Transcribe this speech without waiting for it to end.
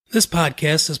This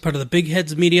podcast is part of the Big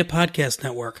Heads Media Podcast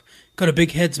Network. Go to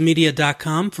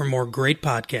bigheadsmedia.com for more great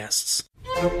podcasts.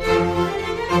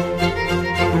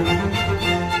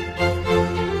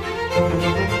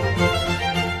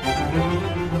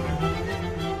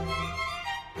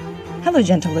 Hello,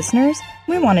 gentle listeners.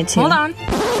 We wanted to... Hold on.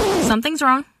 Something's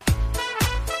wrong.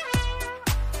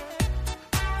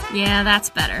 Yeah, that's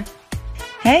better.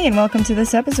 Hey, and welcome to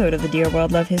this episode of the Dear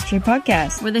World Love History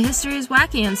Podcast. Where the history is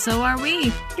wacky, and so are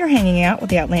we. You're hanging out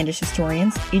with the outlandish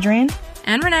historians, Adrian.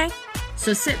 And Renee.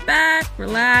 So sit back,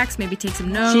 relax, maybe take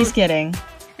some notes. She's kidding.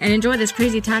 And enjoy this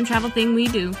crazy time travel thing we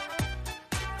do.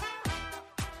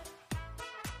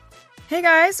 Hey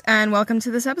guys, and welcome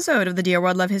to this episode of the Dear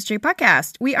World Love History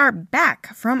Podcast. We are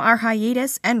back from our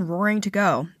hiatus and roaring to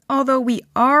go. Although we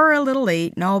are a little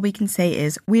late, and all we can say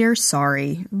is we're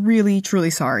sorry. Really, truly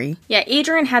sorry. Yeah,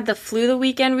 Adrian had the flu the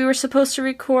weekend we were supposed to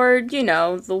record, you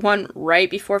know, the one right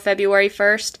before February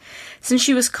 1st. Since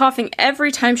she was coughing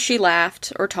every time she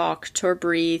laughed, or talked, or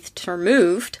breathed, or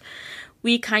moved,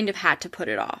 we kind of had to put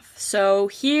it off. So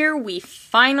here we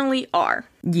finally are.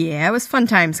 Yeah, it was fun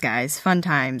times, guys. Fun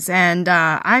times. And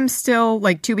I'm still,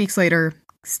 2 weeks later,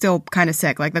 still kind of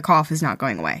sick. The cough is not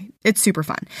going away. It's super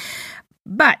fun.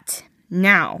 But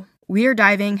now we are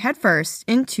diving headfirst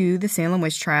into the Salem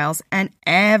witch trials and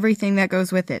everything that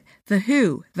goes with it. The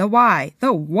who, the why,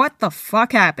 the what the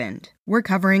fuck happened. We're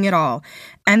covering it all.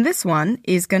 And this one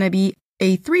is going to be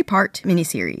a 3-part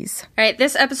miniseries. All right,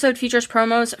 this episode features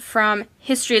promos from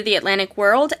History of the Atlantic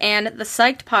World and the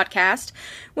Psyched podcast,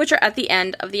 which are at the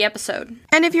end of the episode.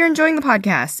 And if you're enjoying the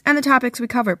podcast and the topics we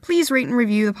cover, please rate and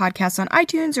review the podcast on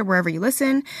iTunes or wherever you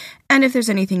listen. And if there's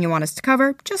anything you want us to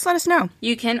cover, just let us know.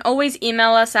 You can always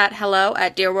email us at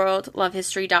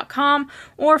hello@dearworldlovehistory.com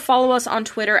or follow us on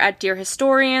Twitter at Dear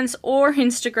Historians or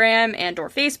Instagram and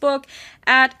or Facebook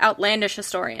at Outlandish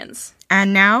Historians.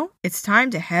 And now, it's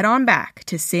time to head on back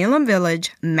to Salem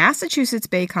Village, Massachusetts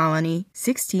Bay Colony,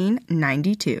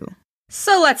 1692.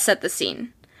 So let's set the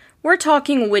scene. We're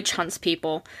talking witch hunts,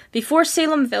 people. Before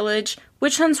Salem Village,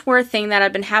 witch hunts were a thing that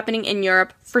had been happening in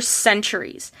Europe for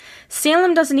centuries.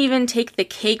 Salem doesn't even take the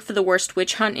cake for the worst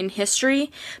witch hunt in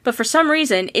history, but for some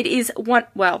reason, it is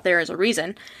there is a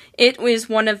reason. It was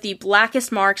one of the blackest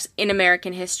marks in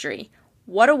American history.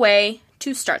 What a way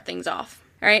to start things off.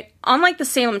 All right, unlike the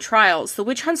Salem trials, the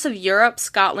witch hunts of Europe,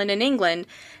 Scotland, and England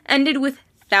ended with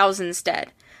thousands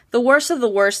dead. The worst of the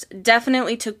worst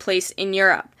definitely took place in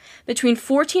Europe. Between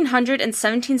 1400 and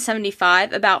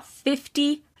 1775, about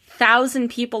 50,000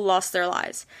 people lost their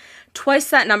lives.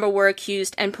 Twice that number were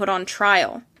accused and put on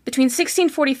trial. Between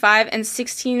 1645 and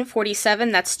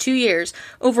 1647, that's 2 years,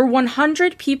 over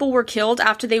 100 people were killed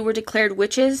after they were declared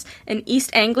witches in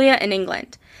East Anglia and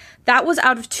England. That was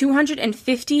out of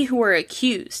 250 who were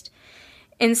accused.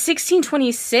 In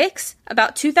 1626,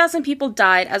 about 2,000 people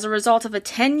died as a result of a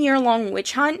 10-year-long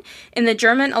witch hunt in the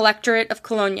German electorate of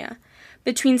Cologne.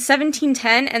 Between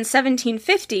 1710 and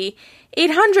 1750,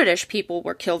 800-ish people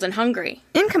were killed in Hungary.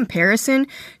 In comparison,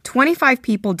 25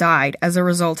 people died as a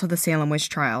result of the Salem witch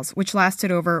trials, which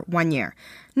lasted over 1 year.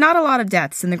 Not a lot of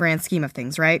deaths in the grand scheme of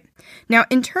things, right? Now,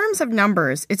 in terms of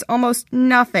numbers, it's almost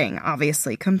nothing,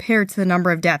 obviously, compared to the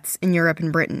number of deaths in Europe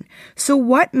and Britain. So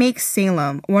what makes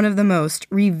Salem one of the most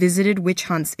revisited witch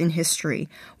hunts in history?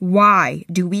 Why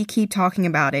do we keep talking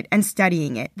about it and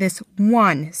studying it, this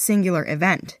one singular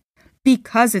event?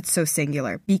 Because it's so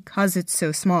singular, because it's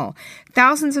so small.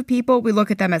 Thousands of people, we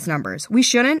look at them as numbers. We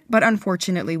shouldn't, but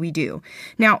unfortunately we do.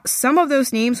 Now, some of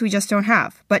those names we just don't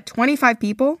have, but 25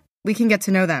 people, we can get to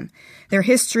know them. Their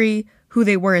history, who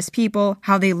they were as people,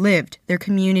 how they lived, their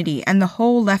community, and the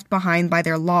hole left behind by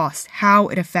their loss, how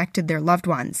it affected their loved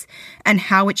ones, and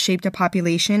how it shaped a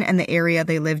population and the area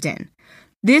they lived in.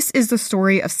 This is the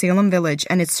story of Salem Village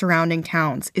and its surrounding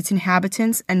towns, its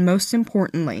inhabitants, and most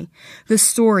importantly, the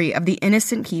story of the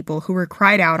innocent people who were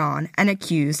cried out on and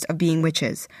accused of being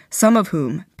witches, some of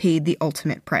whom paid the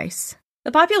ultimate price.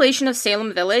 The population of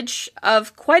Salem Village,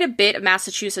 of quite a bit of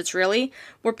Massachusetts really,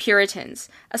 were Puritans,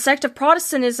 a sect of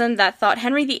Protestantism that thought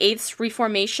Henry VIII's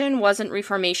Reformation wasn't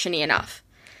Reformation-y enough.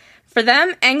 For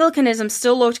them, Anglicanism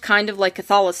still looked kind of like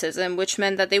Catholicism, which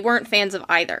meant that they weren't fans of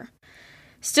either.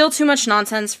 Still too much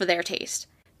nonsense for their taste.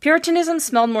 Puritanism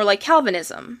smelled more like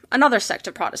Calvinism, another sect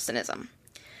of Protestantism.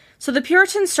 So the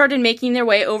Puritans started making their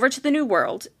way over to the New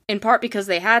World, in part because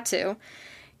they had to.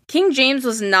 King James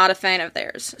was not a fan of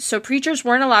theirs, so preachers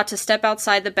weren't allowed to step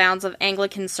outside the bounds of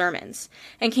Anglican sermons,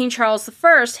 and King Charles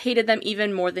I hated them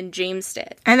even more than James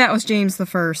did. And that was James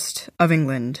I of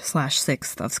England /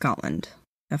 6th of Scotland,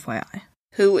 FYI.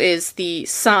 Who is the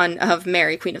son of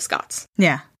Mary, Queen of Scots.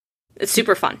 Yeah. It's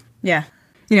super fun. Yeah.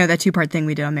 You know, that two-part thing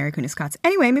we did on Mary Queen of Scots.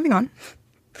 Anyway, moving on.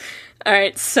 All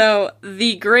right, so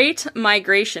the Great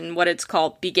Migration, what it's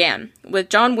called, began, with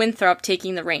John Winthrop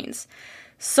taking the reins.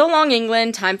 So long,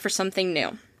 England, time for something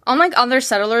new. Unlike other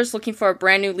settlers looking for a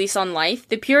brand new lease on life,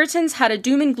 the Puritans had a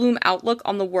doom and gloom outlook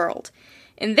on the world.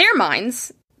 In their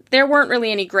minds, there weren't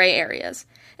really any gray areas.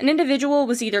 An individual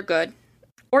was either good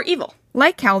or evil.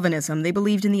 Like Calvinism, they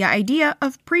believed in the idea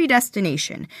of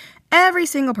predestination. Every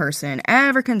single person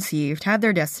ever conceived had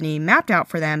their destiny mapped out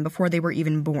for them before they were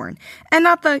even born. And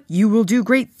not the you will do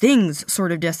great things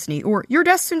sort of destiny, or you're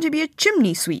destined to be a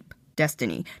chimney sweep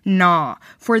destiny. Nah.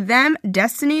 For them,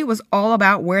 destiny was all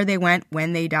about where they went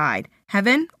when they died.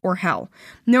 Heaven or hell.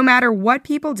 No matter what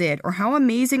people did or how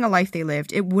amazing a life they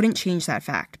lived, it wouldn't change that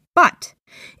fact. But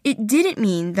it didn't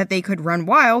mean that they could run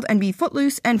wild and be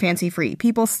footloose and fancy-free.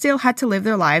 People still had to live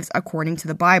their lives according to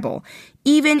the Bible,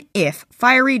 even if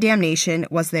fiery damnation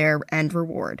was their end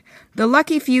reward. The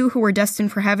lucky few who were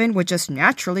destined for heaven would just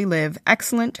naturally live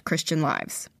excellent Christian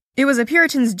lives. It was a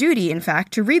Puritan's duty, in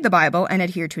fact, to read the Bible and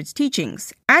adhere to its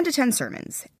teachings, and attend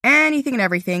sermons. Anything and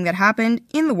everything that happened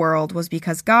in the world was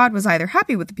because God was either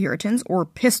happy with the Puritans or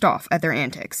pissed off at their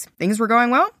antics. Things were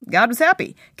going well, God was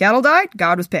happy. Cattle died,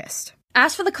 God was pissed.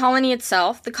 As for the colony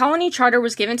itself, the colony charter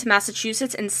was given to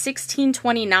Massachusetts in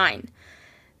 1629.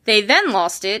 They then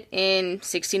lost it in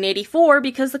 1684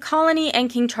 because the colony and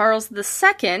King Charles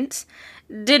II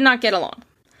did not get along.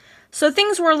 So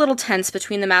things were a little tense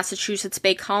between the Massachusetts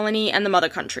Bay Colony and the mother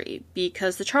country,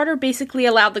 because the charter basically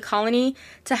allowed the colony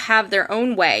to have their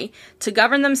own way, to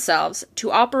govern themselves,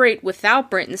 to operate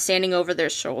without Britain standing over their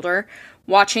shoulder,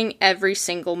 watching every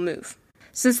single move.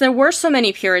 Since there were so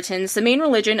many Puritans, the main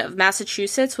religion of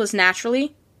Massachusetts was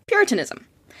naturally Puritanism.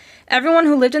 Everyone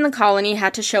who lived in the colony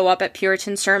had to show up at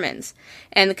Puritan sermons,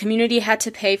 and the community had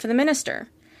to pay for the minister.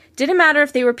 Didn't matter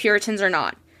if they were Puritans or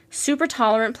not. Super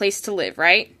tolerant place to live,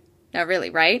 right? Not really,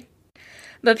 right?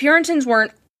 But Puritans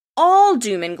weren't all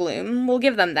doom and gloom, we'll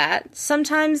give them that.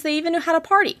 Sometimes they even knew how to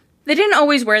party. They didn't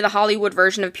always wear the Hollywood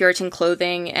version of Puritan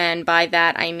clothing, and by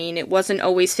that I mean it wasn't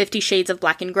always 50 shades of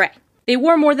black and gray. They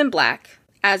wore more than black,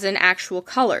 as in actual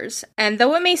colors, and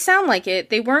though it may sound like it,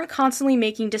 they weren't constantly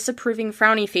making disapproving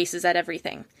frowny faces at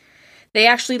everything. They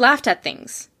actually laughed at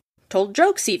things, told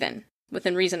jokes even,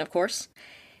 within reason of course,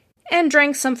 and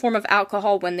drank some form of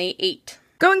alcohol when they ate.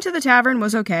 Going to the tavern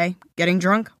was okay. Getting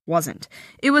drunk wasn't.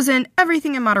 It was an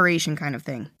everything in moderation kind of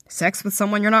thing. Sex with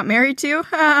someone you're not married to?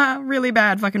 Haha, really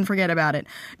bad. Fucking forget about it.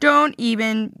 Don't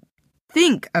even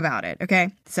think about it,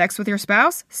 okay? Sex with your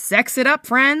spouse? Sex it up,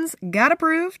 friends. Got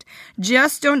approved.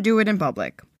 Just don't do it in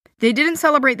public. They didn't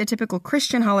celebrate the typical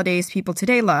Christian holidays people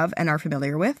today love and are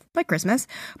familiar with, like Christmas,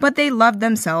 but they loved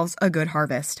themselves a good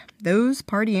harvest. Those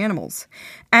party animals.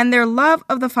 And their love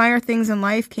of the finer things in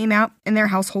life came out in their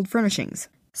household furnishings.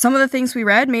 Some of the things we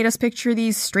read made us picture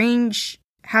these strange,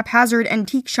 haphazard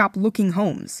antique shop-looking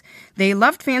homes. They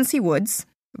loved fancy woods,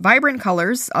 vibrant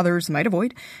colors others might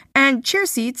avoid, and chair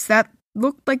seats that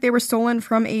looked like they were stolen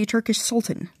from a Turkish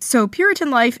sultan. So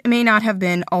Puritan life may not have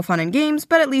been all fun and games,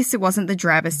 but at least it wasn't the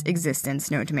drabbest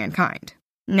existence known to mankind.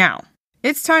 Now,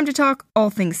 it's time to talk all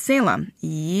things Salem.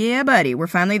 Yeah, buddy, we're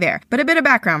finally there. But a bit of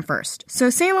background first. So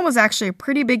Salem was actually a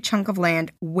pretty big chunk of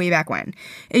land way back when.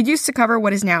 It used to cover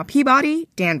what is now Peabody,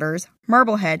 Danvers,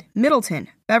 Marblehead, Middleton,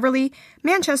 Beverly,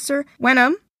 Manchester,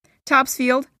 Wenham,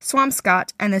 Topsfield,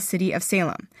 Swampscott, and the city of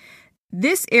Salem.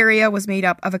 This area was made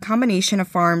up of a combination of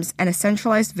farms and a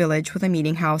centralized village with a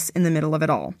meeting house in the middle of it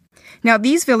all. Now,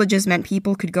 these villages meant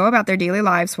people could go about their daily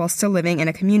lives while still living in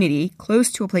a community close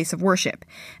to a place of worship,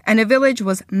 and a village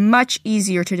was much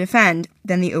easier to defend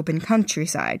than the open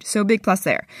countryside, so big plus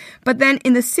there. But then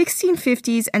in the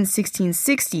 1650s and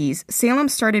 1660s, Salem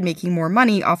started making more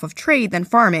money off of trade than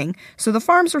farming, so the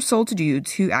farms were sold to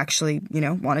dudes who actually,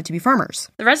 wanted to be farmers.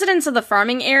 The residents of the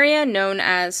farming area, known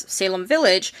as Salem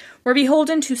Village, were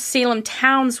beholden to Salem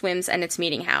Town's whims and its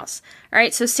meeting house.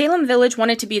 Alright, so Salem Village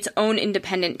wanted to be its own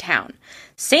independent town.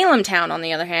 Salem Town, on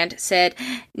the other hand, said,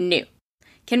 no.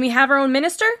 Can we have our own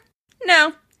minister?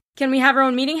 No. Can we have our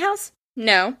own meeting house?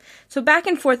 No. So back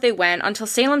and forth they went until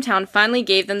Salem Town finally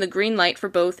gave them the green light for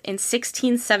both in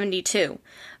 1672.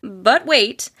 But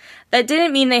wait, that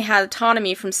didn't mean they had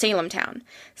autonomy from Salem Town.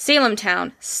 Salem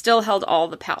Town still held all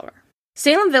the power.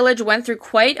 Salem Village went through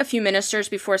quite a few ministers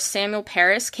before Samuel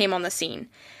Parris came on the scene.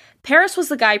 Parris was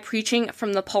the guy preaching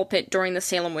from the pulpit during the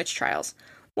Salem witch trials.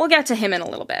 We'll get to him in a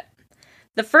little bit.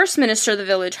 The first minister the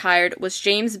village hired was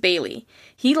James Bailey.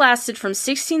 He lasted from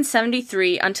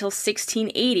 1673 until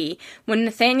 1680, when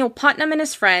Nathaniel Putnam and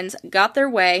his friends got their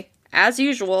way, as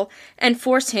usual, and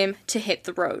forced him to hit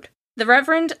the road. The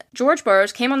Reverend George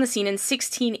Burroughs came on the scene in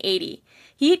 1680.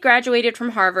 He had graduated from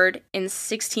Harvard in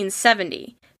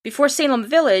 1670. Before Salem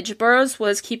Village, Burroughs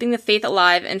was keeping the faith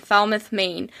alive in Falmouth,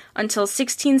 Maine, until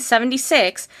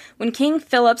 1676, when King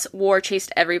Philip's War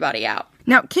chased everybody out.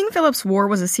 Now, King Philip's War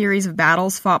was a series of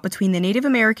battles fought between the Native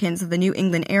Americans of the New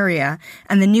England area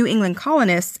and the New England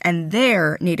colonists and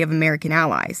their Native American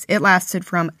allies. It lasted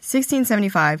from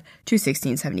 1675 to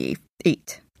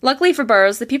 1678. Luckily for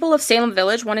Burroughs, the people of Salem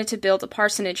Village wanted to build a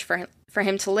parsonage for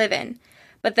him to live in.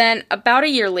 But then, about a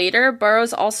year later,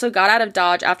 Burroughs also got out of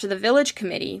Dodge after the village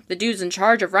committee, the dudes in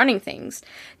charge of running things,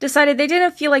 decided they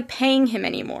didn't feel like paying him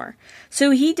anymore. So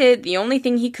he did the only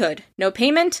thing he could. No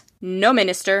payment, no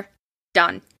minister,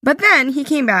 done. But then he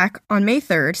came back on May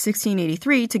 3rd,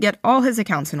 1683 to get all his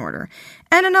accounts in order.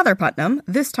 And another Putnam,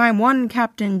 this time one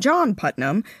Captain John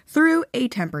Putnam, threw a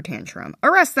temper tantrum.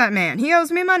 "Arrest that man! He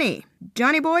owes me money!"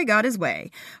 Johnny Boy got his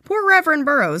way. Poor Reverend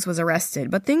Burroughs was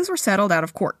arrested, but things were settled out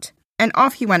of court. And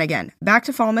off he went again, back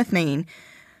to Falmouth, Maine.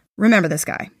 Remember this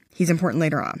guy. He's important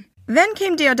later on. Then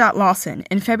came Deodat Lawson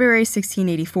in February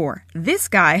 1684. This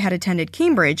guy had attended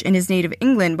Cambridge in his native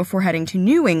England before heading to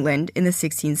New England in the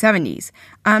 1670s.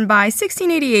 And by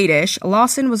 1688-ish,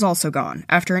 Lawson was also gone,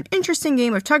 after an interesting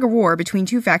game of tug-of-war between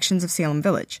two factions of Salem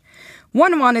Village.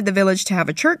 One wanted the village to have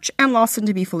a church and Lawson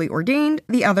to be fully ordained,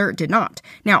 the other did not.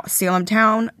 Now, Salem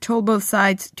Town told both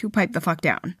sides to pipe the fuck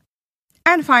down.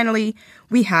 And finally,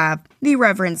 we have the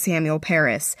Reverend Samuel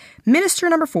Parris, minister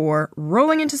number 4,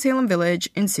 rolling into Salem Village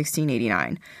in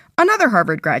 1689. Another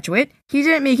Harvard graduate, he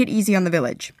didn't make it easy on the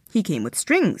village. He came with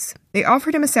strings. They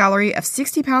offered him a salary of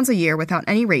 £60 a year without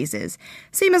any raises,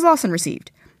 same as Lawson received.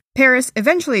 Parris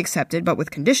eventually accepted, but with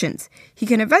conditions. He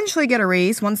can eventually get a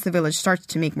raise once the village starts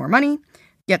to make more money,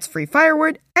 gets free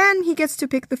firewood, and he gets to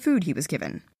pick the food he was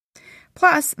given.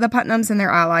 Plus, the Putnams and their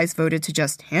allies voted to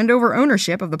just hand over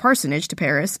ownership of the parsonage to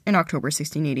Parris in October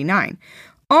 1689.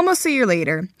 Almost a year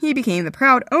later, he became the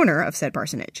proud owner of said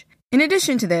parsonage. In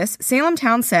addition to this, Salem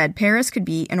Town said Parris could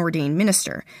be an ordained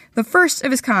minister, the first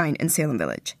of his kind in Salem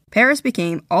Village. Parris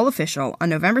became all official on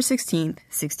November 16th,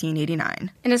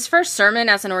 1689. In his first sermon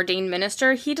as an ordained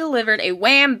minister, he delivered a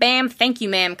wham, bam, thank you,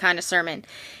 ma'am kind of sermon.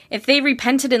 If they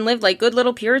repented and lived like good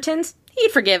little Puritans,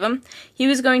 he'd forgive them. He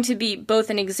was going to be both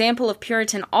an example of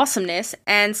Puritan awesomeness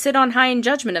and sit on high in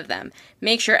judgment of them,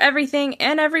 make sure everything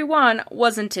and everyone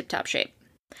was in tip-top shape.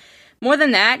 More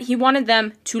than that, he wanted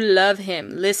them to love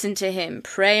him, listen to him,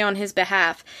 pray on his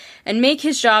behalf, and make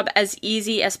his job as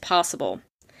easy as possible.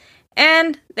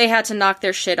 And they had to knock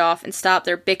their shit off and stop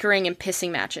their bickering and pissing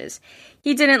matches.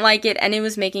 He didn't like it, and it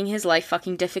was making his life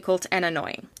fucking difficult and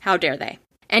annoying. How dare they?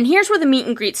 And here's where the meet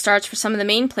and greet starts for some of the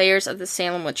main players of the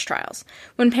Salem witch trials.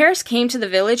 When Parris came to the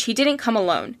village, he didn't come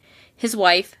alone. His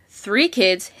wife, 3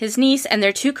 kids, his niece, and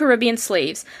their 2 Caribbean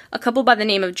slaves, a couple by the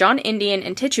name of John Indian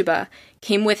and Tituba,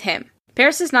 came with him.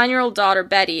 Parris's 9-year-old daughter,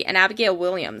 Betty, and Abigail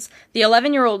Williams, the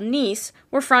 11-year-old niece,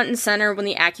 were front and center when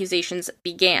the accusations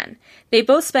began. They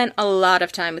both spent a lot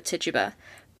of time with Tituba.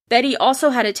 Betty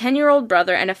also had a 10-year-old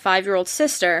brother and a 5-year-old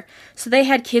sister, so they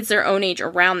had kids their own age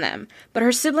around them, but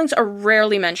her siblings are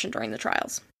rarely mentioned during the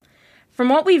trials. From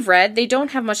what we've read, they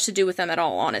don't have much to do with them at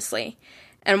all, honestly.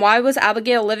 And why was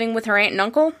Abigail living with her aunt and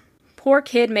uncle? Poor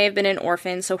kid may have been an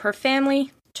orphan, so her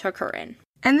family took her in.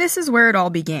 And this is where it all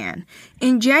began.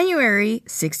 In January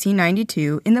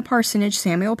 1692, in the parsonage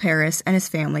Samuel Parris and his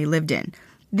family lived in.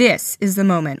 This is the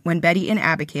moment when Betty and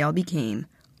Abigail became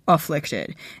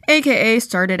afflicted, aka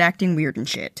started acting weird and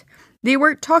shit. They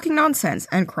were talking nonsense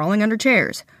and crawling under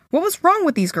chairs. What was wrong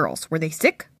with these girls? Were they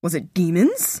sick? Was it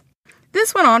demons?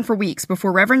 This went on for weeks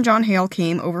before Reverend John Hale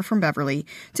came over from Beverly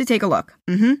to take a look.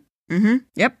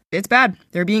 Yep, it's bad.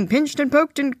 They're being pinched and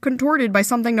poked and contorted by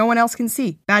something no one else can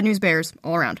see. Bad news bears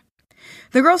all around.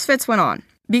 The girls' fits went on,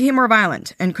 became more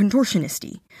violent and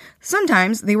contortionisty.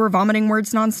 Sometimes they were vomiting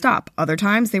words nonstop. Other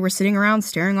times they were sitting around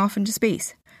staring off into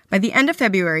space. By the end of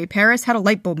February, Parris had a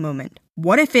light bulb moment.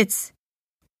 What if it's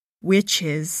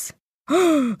witches?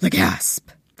 The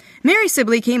gasp! Mary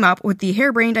Sibley came up with the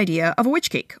harebrained idea of a witch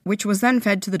cake, which was then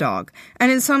fed to the dog,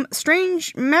 and in some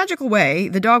strange, magical way,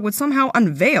 the dog would somehow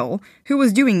unveil who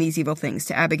was doing these evil things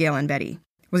to Abigail and Betty.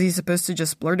 Was he supposed to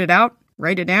just blurt it out,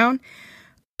 write it down?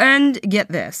 And get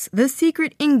this, the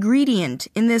secret ingredient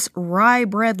in this rye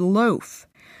bread loaf.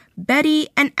 Betty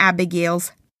and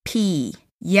Abigail's pee.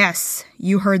 Yes,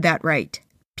 you heard that right.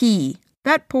 Pee.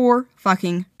 That poor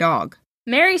fucking dog.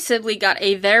 Mary Sibley got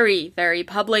a very, very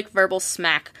public verbal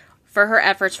smack for her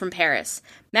efforts from Parris.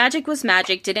 Magic was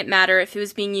magic, didn't matter if it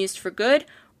was being used for good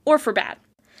or for bad.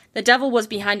 The devil was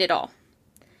behind it all.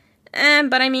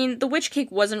 But I mean, the witch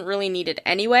cake wasn't really needed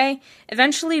anyway.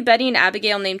 Eventually, Betty and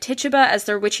Abigail named Tituba as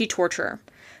their witchy torturer.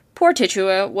 Poor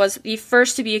Tituba was the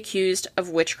first to be accused of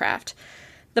witchcraft.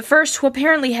 The first who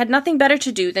apparently had nothing better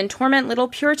to do than torment little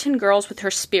Puritan girls with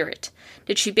her spirit.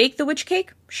 Did she bake the witch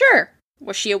cake? Sure.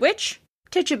 Was she a witch?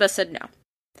 Tituba said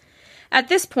no. At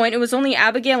this point, it was only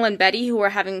Abigail and Betty who were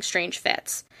having strange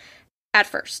fits. At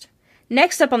first.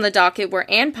 Next up on the docket were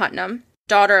Ann Putnam,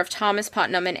 daughter of Thomas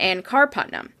Putnam and Anne Carr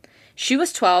Putnam. She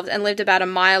was 12 and lived about a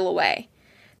mile away.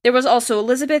 There was also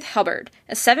Elizabeth Hubbard,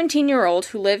 a 17-year-old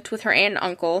who lived with her aunt and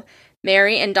uncle,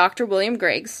 Mary and Dr. William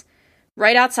Griggs,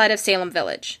 right outside of Salem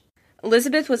Village.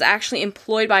 Elizabeth was actually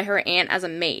employed by her aunt as a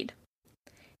maid.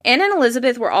 Anne and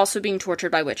Elizabeth were also being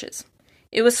tortured by witches.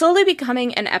 It was slowly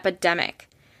becoming an epidemic.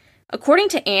 According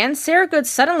to Anne, Sarah Good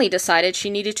suddenly decided she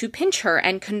needed to pinch her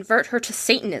and convert her to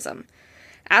Satanism.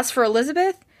 As for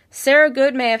Elizabeth, Sarah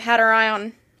Good may have had her eye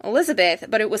on Elizabeth,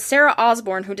 but it was Sarah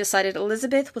Osborne who decided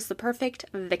Elizabeth was the perfect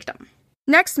victim.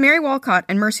 Next, Mary Walcott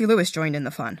and Mercy Lewis joined in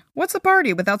the fun. What's a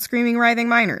party without screaming, writhing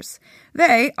miners?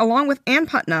 They, along with Ann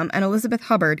Putnam and Elizabeth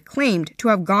Hubbard, claimed to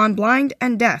have gone blind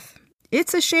and deaf.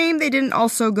 It's a shame they didn't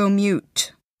also go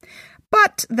mute.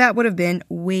 But that would have been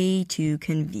way too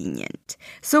convenient.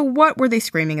 So what were they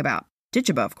screaming about?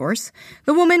 Tituba, of course.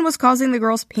 The woman was causing the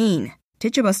girls pain.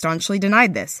 Tituba staunchly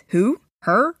denied this. Who?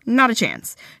 Her? Not a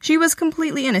chance. She was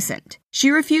completely innocent.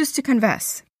 She refused to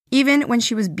confess, even when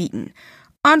she was beaten.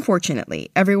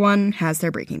 Unfortunately, everyone has their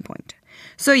breaking point.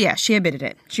 So yeah, she admitted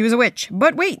it. She was a witch.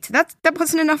 But wait, that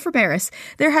wasn't enough for Paris.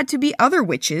 There had to be other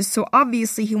witches, so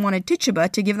obviously he wanted Tituba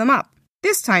to give them up.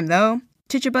 This time, though,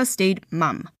 Tituba stayed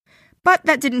mum. But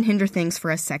that didn't hinder things for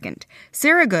a second.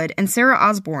 Sarah Good and Sarah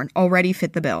Osborne already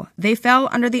fit the bill. They fell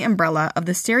under the umbrella of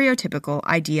the stereotypical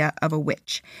idea of a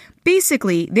witch.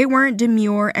 Basically, they weren't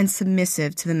demure and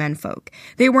submissive to the menfolk.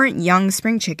 They weren't young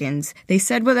spring chickens. They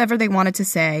said whatever they wanted to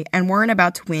say and weren't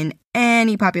about to win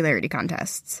any popularity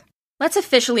contests. Let's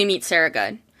officially meet Sarah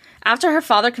Good. After her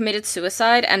father committed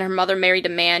suicide and her mother married a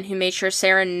man who made sure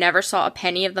Sarah never saw a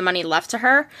penny of the money left to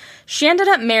her, she ended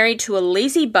up married to a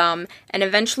lazy bum and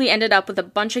eventually ended up with a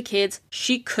bunch of kids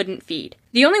she couldn't feed.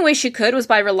 The only way she could was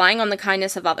by relying on the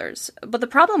kindness of others. But the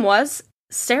problem was,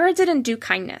 Sarah didn't do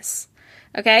kindness.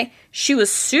 Okay? She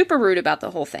was super rude about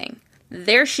the whole thing.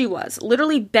 There she was,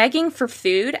 literally begging for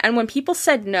food, and when people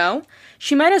said no,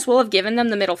 she might as well have given them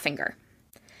the middle finger.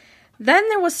 Then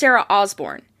there was Sarah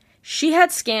Osborne. She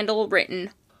had scandal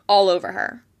written all over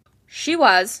her. She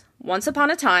was, once upon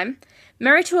a time,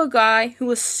 married to a guy who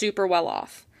was super well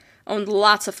off, owned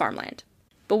lots of farmland.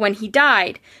 But when he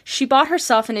died, she bought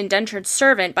herself an indentured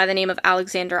servant by the name of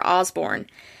Alexander Osborne,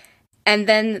 and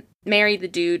then married the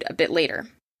dude a bit later.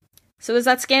 So is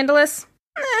that scandalous?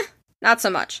 Not so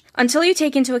much. Until you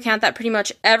take into account that pretty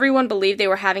much everyone believed they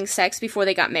were having sex before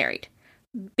they got married.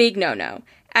 Big no-no.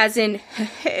 As in,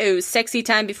 sexy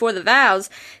time before the vows,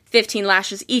 15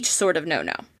 lashes each sort of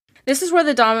no-no. This is where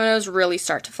the dominoes really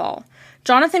start to fall.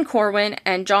 Jonathan Corwin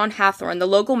and John Hathorne, the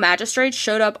local magistrates,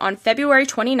 showed up on February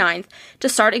 29th to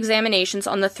start examinations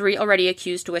on the 3 already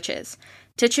accused witches,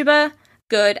 Tituba,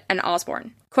 Good, and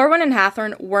Osborne. Corwin and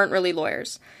Hathorne weren't really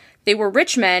lawyers. They were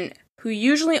rich men who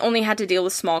usually only had to deal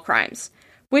with small crimes.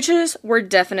 Witches were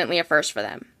definitely a first for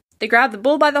them. They grabbed the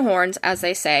bull by the horns, as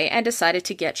they say, and decided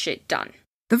to get shit done.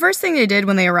 The first thing they did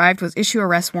when they arrived was issue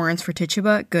arrest warrants for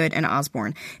Tituba, Good, and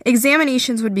Osborne.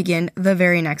 Examinations would begin the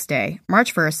very next day,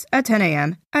 March 1st, at 10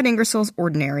 a.m., at Ingersoll's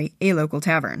Ordinary, a local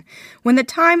tavern. When the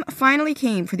time finally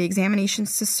came for the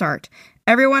examinations to start,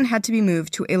 everyone had to be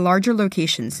moved to a larger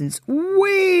location since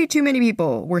way too many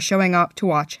people were showing up to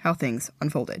watch how things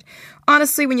unfolded.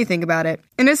 Honestly, when you think about it,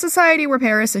 in a society where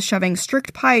Paris is shoving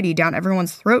strict piety down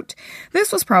everyone's throat,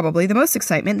 this was probably the most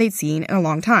excitement they'd seen in a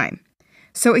long time.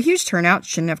 So a huge turnout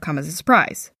shouldn't have come as a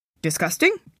surprise.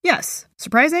 Disgusting? Yes.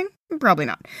 Surprising? Probably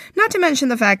not. Not to mention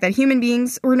the fact that human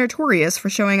beings were notorious for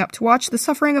showing up to watch the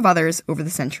suffering of others over the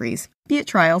centuries, be it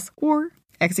trials or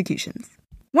executions.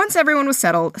 Once everyone was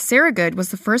settled, Sarah Good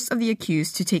was the first of the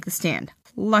accused to take the stand.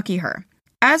 Lucky her.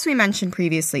 As we mentioned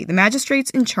previously, the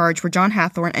magistrates in charge were John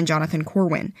Hathorne and Jonathan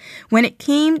Corwin. When it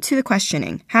came to the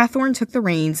questioning, Hathorne took the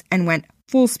reins and went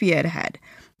full speed ahead.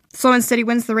 Slow and steady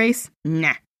wins the race?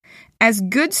 Nah. As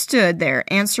Good stood there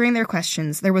answering their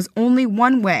questions, there was only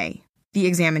one way the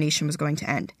examination was going to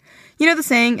end. You know the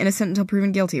saying, innocent until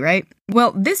proven guilty, right?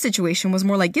 Well, this situation was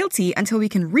more like guilty until we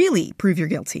can really prove you're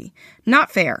guilty.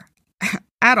 Not fair.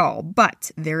 At all,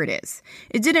 but there it is.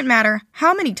 It didn't matter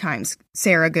how many times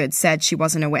Sarah Good said she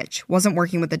wasn't a witch, wasn't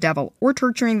working with the devil, or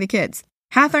torturing the kids.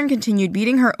 Hathorne continued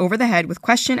beating her over the head with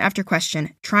question after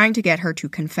question, trying to get her to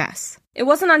confess. It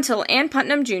wasn't until Ann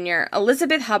Putnam Jr.,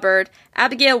 Elizabeth Hubbard,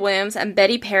 Abigail Williams, and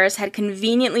Betty Paris had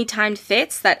conveniently timed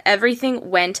fits that everything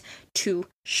went to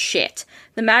Shit.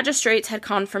 The magistrates had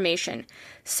confirmation.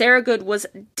 Sarah Good was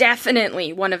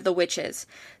definitely one of the witches.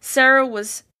 Sarah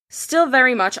was still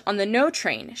very much on the no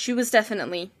train. She was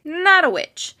definitely not a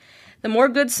witch. The more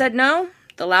Good said no,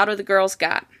 the louder the girls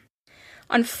got.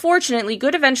 Unfortunately,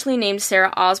 Good eventually named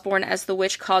Sarah Osborne as the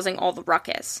witch causing all the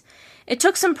ruckus. It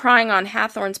took some prying on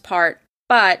Hathorne's part,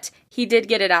 but he did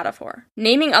get it out of her.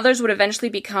 Naming others would eventually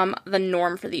become the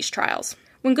norm for these trials.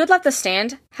 When Good left the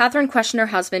stand, Hathorne questioned her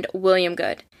husband, William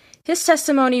Good. His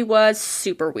testimony was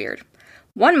super weird.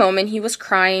 One moment he was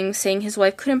crying, saying his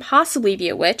wife couldn't possibly be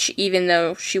a witch, even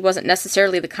though she wasn't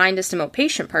necessarily the kindest and most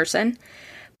patient person.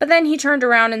 But then he turned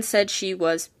around and said she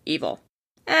was evil.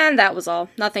 And that was all.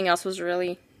 Nothing else was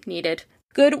really needed.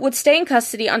 Good would stay in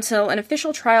custody until an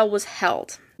official trial was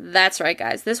held. That's right,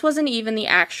 guys. This wasn't even the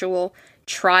actual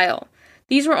trial.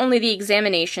 These were only the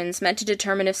examinations meant to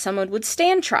determine if someone would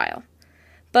stand trial.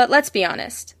 But let's be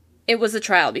honest. It was the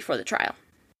trial before the trial.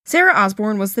 Sarah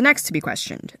Osborne was the next to be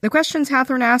questioned. The questions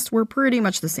Hathorne asked were pretty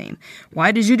much the same.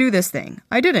 Why did you do this thing?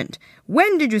 I didn't.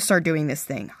 When did you start doing this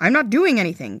thing? I'm not doing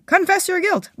anything. Confess your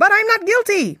guilt. But I'm not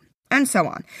guilty. And so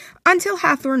on. Until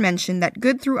Hathorne mentioned that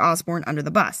Good threw Osborne under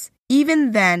the bus.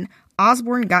 Even then,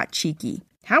 Osborne got cheeky.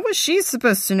 How was she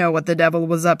supposed to know what the devil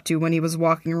was up to when he was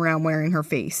walking around wearing her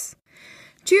face?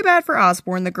 Too bad for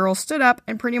Osborne, the girl stood up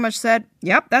and pretty much said,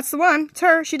 "Yep, that's the one. It's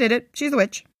her. She did it. She's the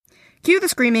witch." Cue the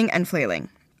screaming and flailing.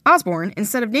 Osborne,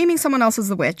 instead of naming someone else as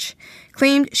the witch,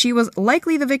 claimed she was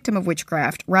likely the victim of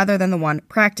witchcraft rather than the one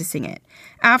practicing it.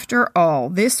 After all,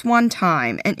 this one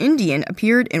time, an Indian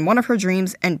appeared in one of her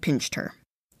dreams and pinched her.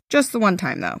 Just the one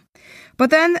time, though. But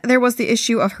then there was the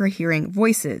issue of her hearing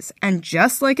voices, and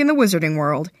just like in the wizarding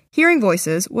world, hearing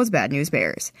voices was bad news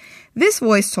bears. This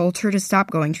voice told her to stop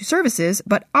going to services,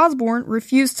 but Osborne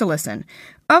refused to listen.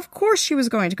 Of course she was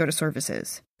going to go to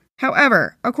services.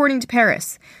 However, according to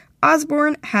Paris,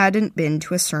 Osborne hadn't been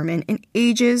to a sermon in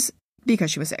ages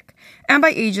because she was sick. And by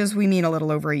ages, we mean a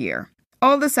little over a year.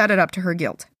 All this added up to her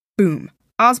guilt. Boom.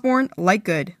 Osborne, like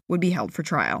Good, would be held for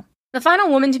trial. The final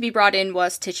woman to be brought in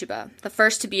was Tituba, the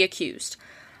first to be accused.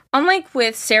 Unlike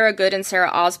with Sarah Good and Sarah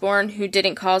Osborne, who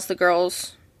didn't cause the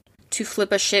girls to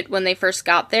flip a shit when they first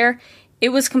got there, it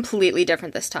was completely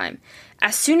different this time.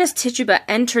 As soon as Tituba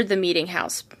entered the meeting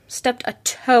house, stepped a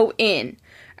toe in,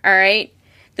 alright?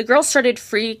 The girls started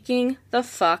freaking the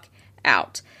fuck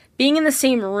out. Being in the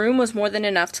same room was more than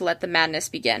enough to let the madness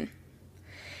begin.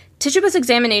 Tituba's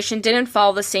examination didn't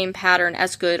follow the same pattern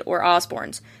as Good or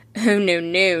Osborne's. Oh,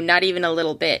 no, not even a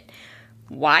little bit.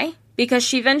 Why? Because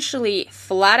she eventually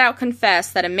flat out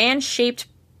confessed that a man-shaped,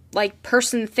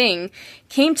 person thing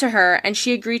came to her and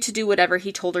she agreed to do whatever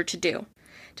he told her to do.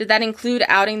 Did that include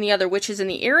outing the other witches in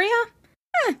the area?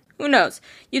 Who knows?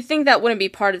 You'd think that wouldn't be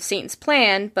part of Satan's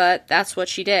plan, but that's what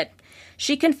she did.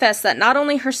 She confessed that not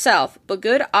only herself, but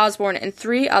Good, Osborne, and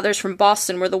 3 others from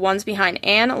Boston were the ones behind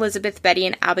Anne, Elizabeth, Betty,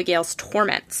 and Abigail's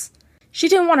torments. She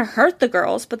didn't want to hurt the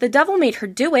girls, but the devil made her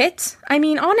do it. I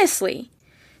mean, honestly.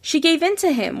 She gave in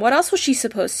to him. What else was she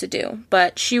supposed to do?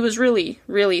 But she was really,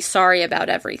 really sorry about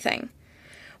everything.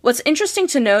 What's interesting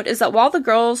to note is that while the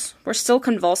girls were still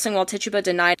convulsing while Tituba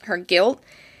denied her guilt,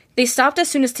 they stopped as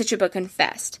soon as Tituba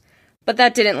confessed. But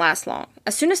that didn't last long.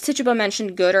 As soon as Tituba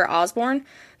mentioned Good or Osborne,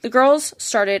 the girls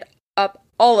started up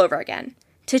all over again.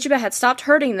 Tituba had stopped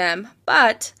hurting them,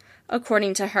 but,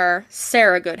 according to her,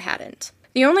 Sarah Good hadn't.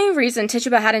 The only reason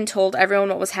Tituba hadn't told everyone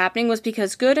what was happening was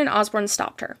because Good and Osborne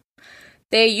stopped her.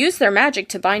 They used their magic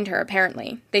to bind her,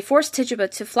 apparently. They forced Tituba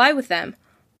to fly with them,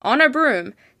 on a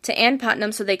broom, to Ann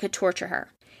Putnam so they could torture her.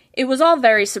 It was all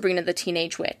very Sabrina the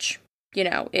Teenage Witch. You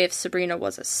know, if Sabrina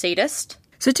was a sadist.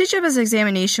 So Tituba's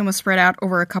examination was spread out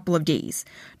over a couple of days.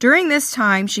 During this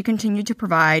time, she continued to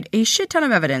provide a shit ton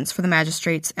of evidence for the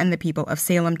magistrates and the people of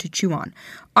Salem to chew on.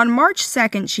 On March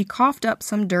 2nd, she coughed up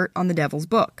some dirt on the Devil's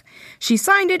Book. She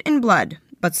signed it in blood,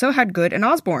 but so had Good and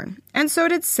Osborne, and so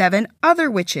did 7 other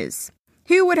witches.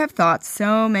 Who would have thought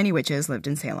so many witches lived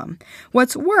in Salem?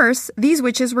 What's worse, these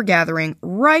witches were gathering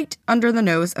right under the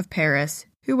nose of Paris,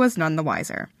 who was none the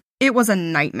wiser. It was a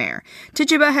nightmare.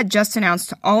 Tituba had just announced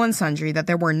to all and sundry that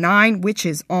there were 9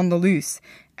 witches on the loose.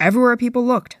 Everywhere people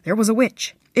looked, there was a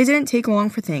witch. It didn't take long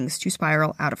for things to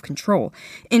spiral out of control.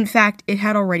 In fact, it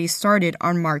had already started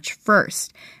on March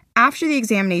 1st. After the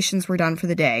examinations were done for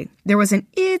the day, there was an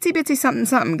itsy-bitsy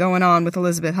something-something going on with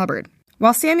Elizabeth Hubbard.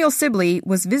 While Samuel Sibley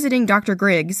was visiting Dr.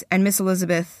 Griggs and Miss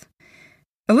Elizabeth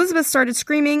started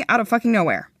screaming out of fucking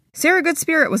nowhere. Sarah Good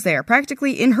Spirit was there,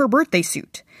 practically in her birthday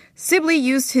suit. Sibley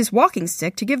used his walking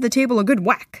stick to give the table a good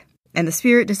whack, and the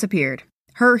spirit disappeared.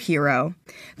 Her hero.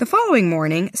 The following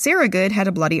morning, Sarah Good had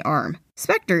a bloody arm.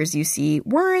 Specters, you see,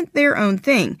 weren't their own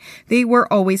thing. They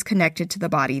were always connected to the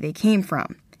body they came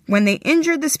from. When they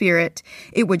injured the spirit,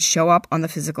 it would show up on the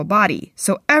physical body,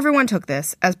 so everyone took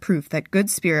this as proof that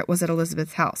Good's spirit was at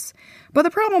Elizabeth's house. But the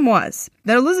problem was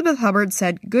that Elizabeth Hubbard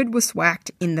said Good was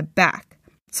whacked in the back.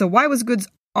 So why was Good's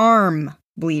arm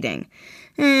bleeding?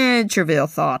 Trivial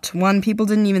thought, one people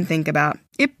didn't even think about.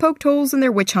 It poked holes in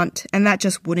their witch hunt, and that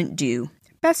just wouldn't do.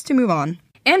 Best to move on.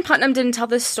 Ann Putnam didn't tell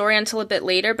this story until a bit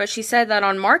later, but she said that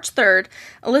on March 3rd,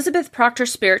 Elizabeth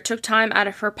Proctor's spirit took time out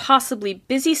of her possibly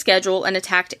busy schedule and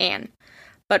attacked Anne.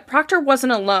 But Proctor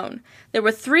wasn't alone. There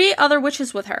were 3 other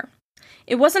witches with her.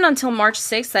 It wasn't until March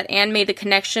 6th that Anne made the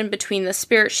connection between the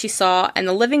spirit she saw and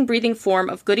the living, breathing form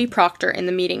of Goody Proctor in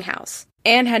the meeting house.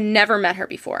 Anne had never met her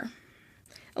before.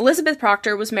 Elizabeth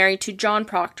Proctor was married to John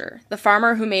Proctor, the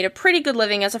farmer who made a pretty good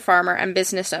living as a farmer and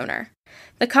business owner.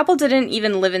 The couple didn't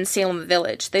even live in Salem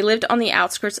Village. They lived on the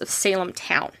outskirts of Salem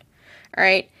Town. All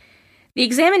right. The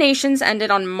examinations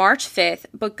ended on March 5th,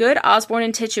 but Good, Osborne,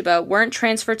 and Tituba weren't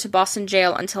transferred to Boston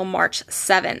Jail until March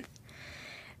 7th.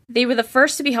 They were the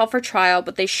first to be held for trial,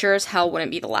 but they sure as hell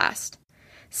wouldn't be the last.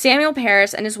 Samuel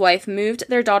Parris and his wife moved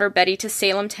their daughter Betty to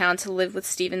Salem Town to live with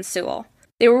Stephen Sewell.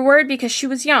 They were worried because she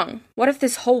was young. What if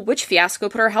this whole witch fiasco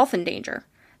put her health in danger?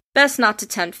 Best not to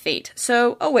tempt fate,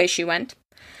 so away she went.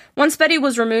 Once Betty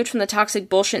was removed from the toxic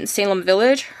bullshit in Salem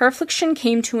Village, her affliction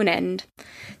came to an end.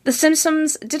 The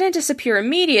symptoms didn't disappear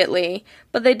immediately,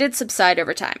 but they did subside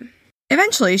over time.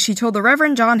 Eventually, she told the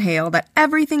Reverend John Hale that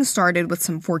everything started with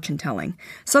some fortune-telling,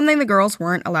 something the girls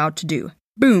weren't allowed to do.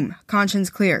 Boom, conscience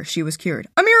clear, she was cured.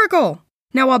 A miracle!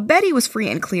 Now, while Betty was free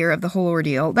and clear of the whole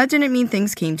ordeal, that didn't mean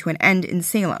things came to an end in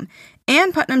Salem.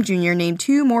 Ann Putnam Jr. named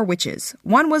 2 more witches.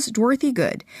 One was Dorothy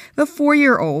Good, the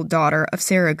 4-year-old daughter of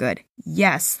Sarah Good.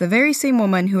 Yes, the very same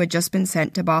woman who had just been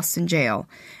sent to Boston Jail.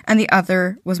 And the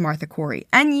other was Martha Corey.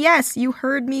 And yes, you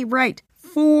heard me right.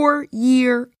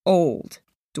 4-year-old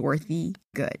Dorothy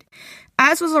Good.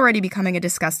 As was already becoming a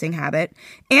disgusting habit,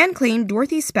 Anne claimed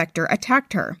Dorothy's specter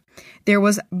attacked her. There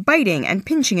was biting and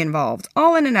pinching involved,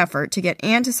 all in an effort to get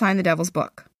Anne to sign the Devil's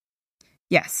Book.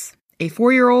 Yes, a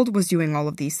 4-year-old was doing all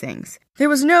of these things. There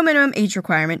was no minimum age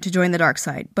requirement to join the dark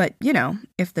side, but, you know,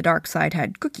 if the dark side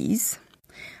had cookies.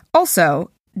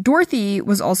 Also, Dorothy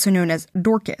was also known as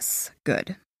Dorcas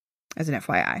Good, as an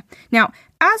FYI. Now,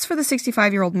 as for the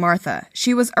 65-year-old Martha,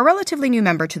 she was a relatively new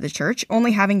member to the church,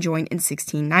 only having joined in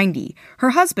 1690.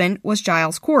 Her husband was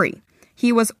Giles Corey.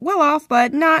 He was well off,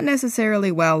 but not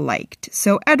necessarily well liked.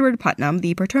 So Edward Putnam,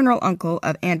 the paternal uncle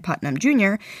of Ann Putnam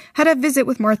Jr., had a visit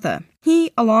with Martha.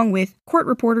 He, along with court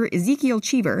reporter Ezekiel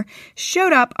Cheever,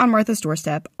 showed up on Martha's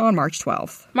doorstep on March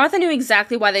 12th. Martha knew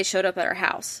exactly why they showed up at her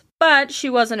house, but she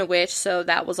wasn't a witch, so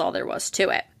that was all there was to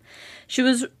it. She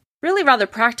was really rather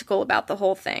practical about the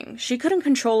whole thing. She couldn't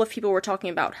control if people were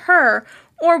talking about her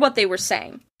or what they were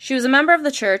saying. She was a member of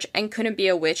the church and couldn't be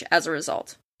a witch as a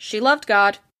result. She loved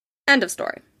God. End of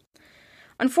story.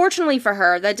 Unfortunately for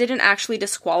her, that didn't actually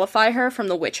disqualify her from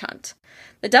the witch hunt.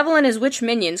 The devil and his witch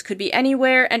minions could be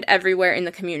anywhere and everywhere in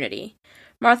the community.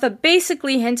 Martha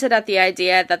basically hinted at the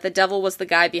idea that the devil was the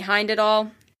guy behind it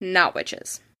all, not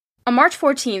witches. On March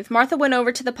 14th, Martha went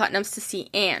over to the Putnams to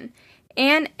see Anne.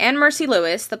 Anne and Mercy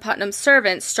Lewis, the Putnam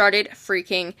servants, started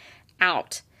freaking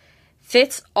out.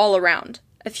 Fits all around.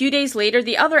 A few days later,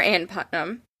 the other Ann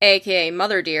Putnam, aka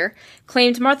Mother Dear,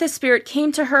 claimed Martha's spirit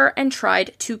came to her and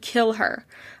tried to kill her.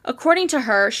 According to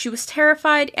her, she was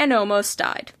terrified and almost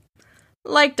died.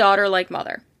 Like daughter, like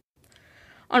mother.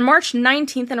 On March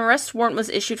 19th, an arrest warrant was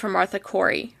issued for Martha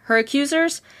Corey. Her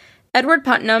accusers, Edward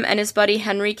Putnam and his buddy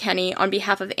Henry Kenny on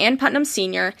behalf of Ann Putnam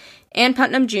Sr., Ann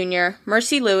Putnam Jr.,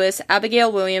 Mercy Lewis,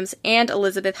 Abigail Williams, and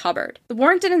Elizabeth Hubbard. The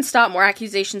warrant didn't stop more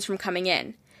accusations from coming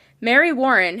in. Mary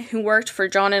Warren, who worked for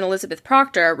John and Elizabeth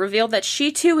Proctor, revealed that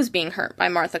she too was being hurt by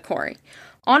Martha Corey.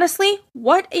 Honestly,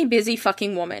 what a busy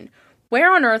fucking woman.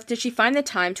 Where on earth did she find the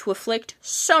time to afflict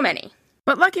so many?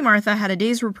 But lucky Martha had a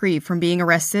day's reprieve from being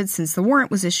arrested since the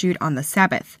warrant was issued on the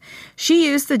Sabbath. She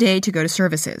used the day to go to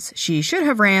services. She should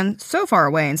have ran so far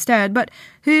away instead, but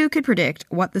who could predict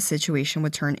what the situation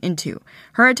would turn into?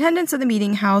 Her attendance at the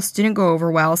meeting house didn't go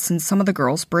over well since some of the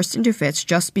girls burst into fits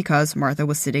just because Martha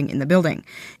was sitting in the building.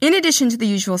 In addition to the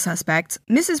usual suspects,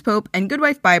 Mrs. Pope and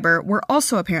Goodwife Biber were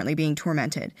also apparently being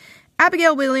tormented.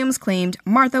 Abigail Williams claimed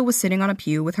Martha was sitting on a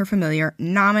pew with her familiar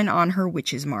gnawing on her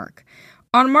witch's mark.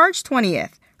 On March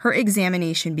 20th, her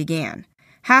examination began.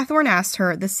 Hathorne asked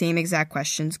her the same exact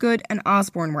questions Good and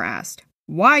Osborne were asked.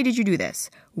 Why did you do this?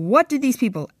 What did these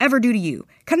people ever do to you?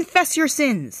 Confess your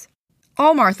sins!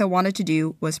 All Martha wanted to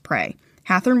do was pray.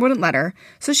 Hathorn wouldn't let her,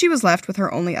 so she was left with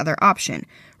her only other option,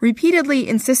 repeatedly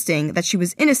insisting that she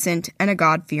was innocent and a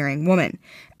God-fearing woman.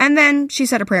 And then she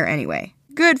said a prayer anyway.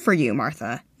 Good for you,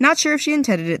 Martha. Not sure if she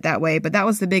intended it that way, but that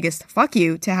was the biggest fuck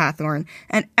you to Hathorn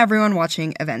and everyone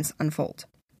watching events unfold.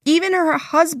 Even her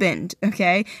husband,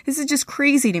 okay? This is just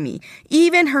crazy to me.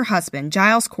 Even her husband,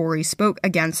 Giles Corey, spoke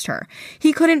against her.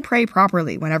 He couldn't pray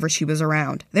properly whenever she was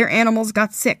around. Their animals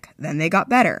got sick, then they got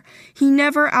better. He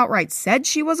never outright said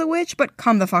she was a witch, but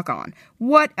come the fuck on.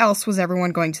 What else was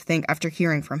everyone going to think after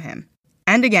hearing from him?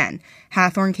 And again,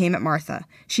 Hathorn came at Martha.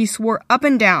 She swore up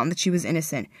and down that she was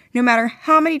innocent. No matter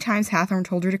how many times Hathorn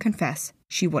told her to confess,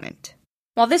 she wouldn't.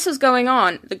 While this was going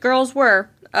on, the girls were,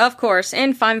 of course,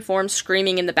 in fine form,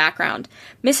 screaming in the background.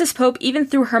 Mrs. Pope even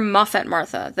threw her muff at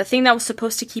Martha, the thing that was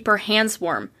supposed to keep her hands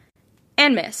warm,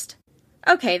 and missed.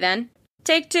 Okay then,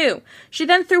 take two. She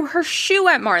then threw her shoe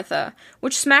at Martha,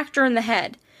 which smacked her in the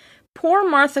head. Poor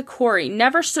Martha Corey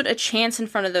never stood a chance in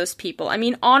front of those people. I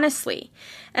mean, honestly.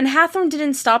 And Hathorn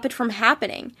didn't stop it from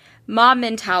happening. Mob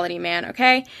mentality, man,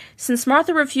 okay? Since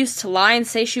Martha refused to lie and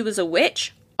say she was a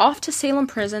witch, off to Salem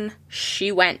prison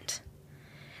she went.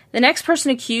 The next person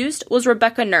accused was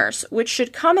Rebecca Nurse, which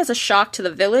should come as a shock to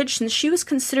the village since she was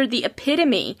considered the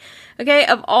epitome, okay,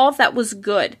 of all that was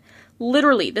good.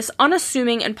 Literally, this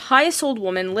unassuming and pious old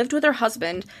woman lived with her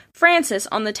husband, Francis,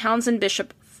 on the Townsend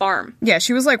Bishop farm. Yeah,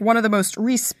 she was like one of the most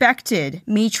respected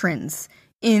matrons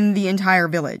in the entire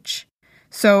village.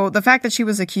 So the fact that she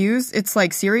was accused, it's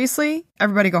like, seriously?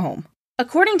 Everybody go home.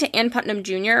 According to Ann Putnam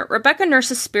Jr., Rebecca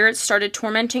Nurse's spirits started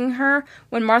tormenting her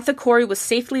when Martha Corey was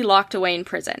safely locked away in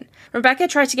prison. Rebecca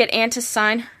tried to get Ann to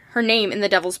sign her name in the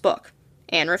Devil's Book.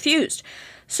 Ann refused.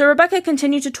 So Rebecca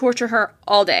continued to torture her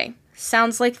all day.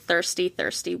 Sounds like thirsty,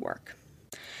 thirsty work.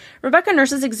 Rebecca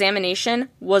Nurse's examination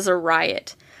was a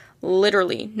riot.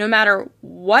 Literally, no matter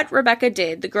what Rebecca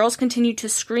did, the girls continued to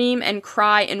scream and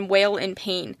cry and wail in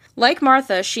pain. Like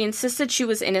Martha, she insisted she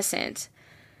was innocent.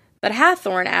 But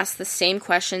Hathorn asked the same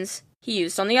questions he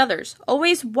used on the others.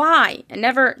 Always why, and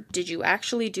never, did you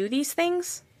actually do these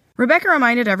things? Rebecca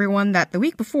reminded everyone that the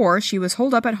week before she was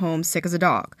holed up at home sick as a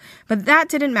dog. But that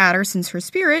didn't matter since her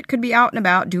spirit could be out and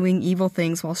about doing evil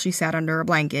things while she sat under a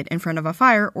blanket in front of a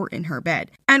fire or in her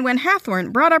bed. And when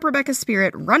Hathorn brought up Rebecca's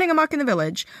spirit running amok in the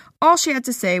village, all she had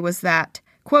to say was that,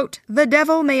 quote, "The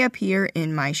devil may appear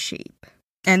in my shape."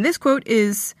 And this quote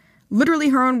is literally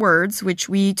her own words, which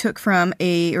we took from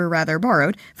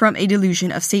borrowed from A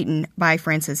Delusion of Satan by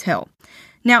Francis Hill.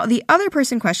 Now, the other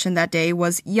person questioned that day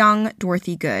was young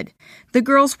Dorothy Good. The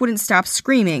girls wouldn't stop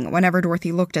screaming whenever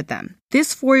Dorothy looked at them.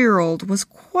 This 4-year-old was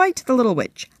quite the little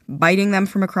witch, biting them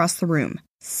from across the room.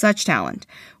 Such talent.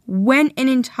 When an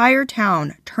entire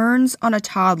town turns on a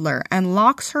toddler and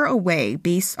locks her away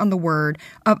based on the word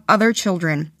of other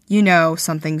children, you know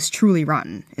something's truly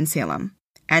rotten in Salem.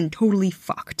 And totally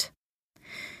fucked.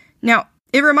 Now,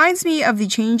 it reminds me of the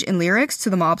change in lyrics to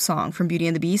the mob song from Beauty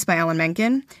and the Beast by Alan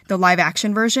Menken, the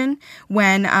live-action version,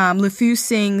 when LeFou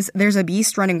sings, "There's a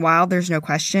beast running wild, there's no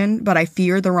question, but I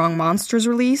fear the wrong monster's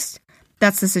released."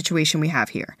 That's the situation we have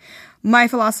here. My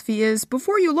philosophy is,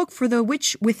 before you look for the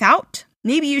witch without,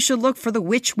 maybe you should look for the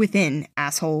witch within,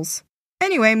 assholes.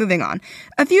 Anyway, moving on.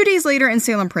 A few days later in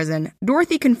Salem prison,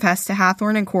 Dorothy confessed to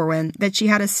Hathorn and Corwin that she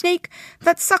had a snake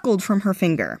that suckled from her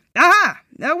finger. Aha!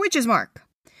 A witch's mark.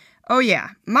 Oh yeah,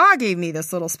 Ma gave me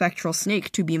this little spectral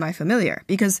snake to be my familiar,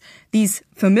 because these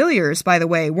familiars, by the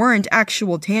way, weren't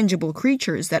actual tangible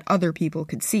creatures that other people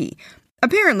could see.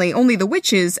 Apparently, only the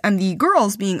witches and the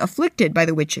girls being afflicted by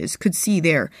the witches could see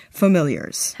their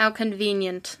familiars. How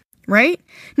convenient. Right?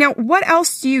 Now, what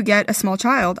else do you get a small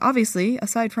child, obviously,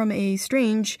 aside from a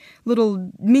strange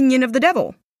little minion of the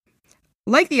devil?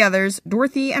 Like the others,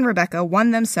 Dorothy and Rebecca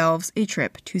won themselves a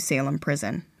trip to Salem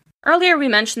prison. Earlier we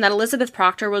mentioned that Elizabeth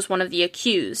Proctor was one of the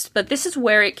accused, but this is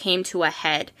where it came to a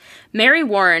head. Mary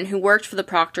Warren, who worked for the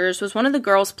Proctors, was one of the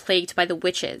girls plagued by the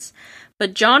witches,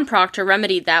 but John Proctor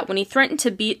remedied that when he threatened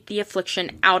to beat the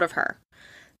affliction out of her.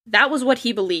 That was what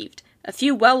he believed. A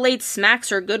few well-laid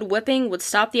smacks or good whipping would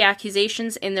stop the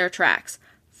accusations in their tracks.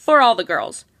 For all the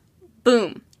girls.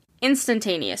 Boom.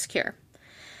 Instantaneous cure.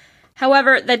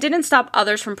 However, that didn't stop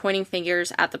others from pointing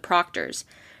fingers at the Proctors.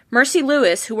 Mercy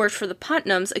Lewis, who worked for the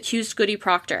Putnams, accused Goody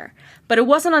Proctor, but it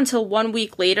wasn't until 1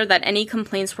 week later that any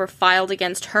complaints were filed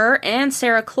against her and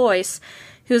Sarah Cloyce,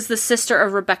 who's the sister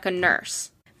of Rebecca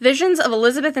Nurse. Visions of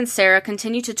Elizabeth and Sarah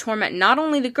continued to torment not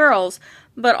only the girls,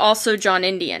 but also John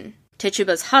Indian,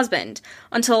 Tituba's husband,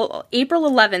 until April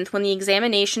 11th when the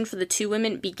examination for the two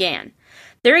women began.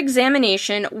 Their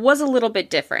examination was a little bit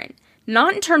different.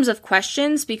 Not in terms of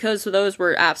questions, because those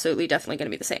were absolutely definitely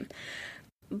going to be the same,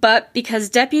 but because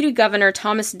Deputy Governor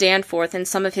Thomas Danforth and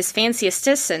some of his fancy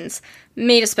assistants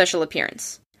made a special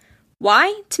appearance.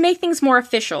 Why? To make things more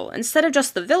official. Instead of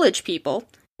just the village people,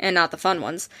 and not the fun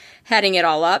ones, heading it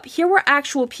all up, here were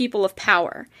actual people of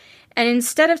power. And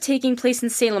instead of taking place in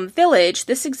Salem Village,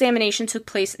 this examination took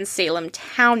place in Salem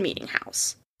Town Meeting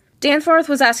House. Danforth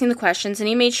was asking the questions, and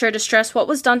he made sure to stress what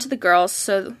was done to the girls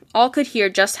so all could hear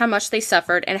just how much they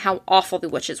suffered and how awful the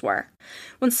witches were.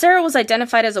 When Sarah was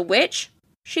identified as a witch,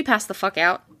 she passed the fuck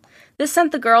out. This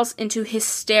sent the girls into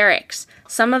hysterics,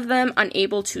 some of them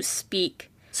unable to speak.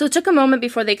 So it took a moment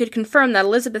before they could confirm that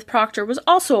Elizabeth Proctor was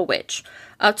also a witch,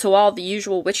 up to all the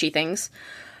usual witchy things.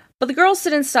 But the girls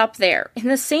didn't stop there. In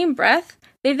the same breath,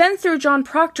 they then threw John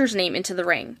Proctor's name into the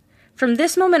ring. From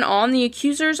this moment on, the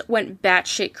accusers went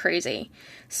batshit crazy.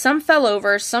 Some fell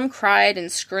over, some cried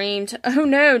and screamed, "Oh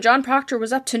no, John Proctor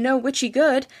was up to no witchy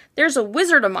good. There's a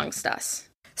wizard amongst us."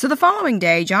 So the following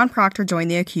day, John Proctor joined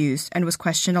the accused and was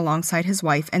questioned alongside his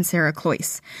wife and Sarah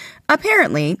Cloyce.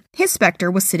 Apparently, his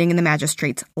specter was sitting in the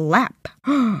magistrate's lap.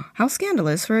 How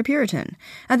scandalous for a Puritan.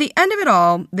 At the end of it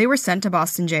all, they were sent to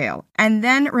Boston Jail, and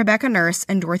then Rebecca Nurse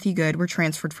and Dorothy Good were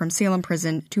transferred from Salem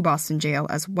Prison to Boston Jail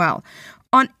as well.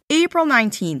 On April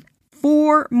 19th,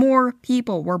 4 more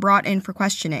people were brought in for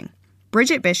questioning.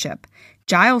 Bridget Bishop,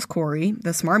 Giles Corey,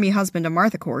 the smarmy husband of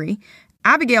Martha Corey,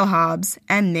 Abigail Hobbs,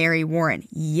 and Mary Warren.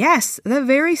 Yes, the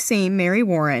very same Mary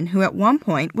Warren who at one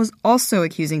point was also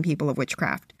accusing people of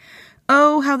witchcraft.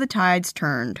 Oh, how the tides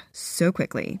turned so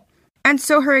quickly. And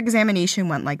so her examination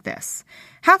went like this.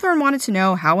 Hathorne wanted to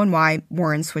know how and why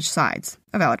Warren switched sides.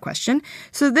 A valid question.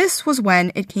 So this was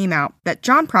when it came out that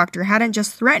John Proctor hadn't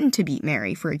just threatened to beat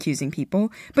Mary for accusing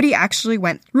people, but he actually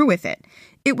went through with it.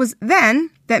 It was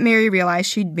then that Mary realized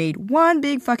she'd made one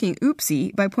big fucking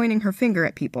oopsie by pointing her finger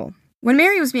at people. When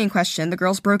Mary was being questioned, the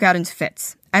girls broke out into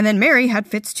fits. And then Mary had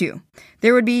fits too.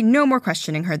 There would be no more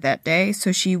questioning her that day,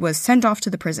 so she was sent off to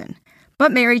the prison.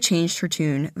 But Mary changed her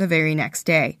tune the very next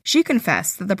day. She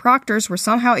confessed that the Proctors were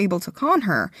somehow able to con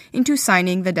her into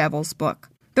signing the Devil's Book.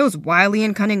 Those wily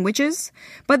and cunning witches?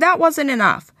 But that wasn't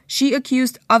enough. She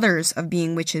accused others of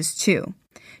being witches too.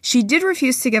 She did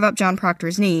refuse to give up John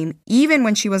Proctor's name, even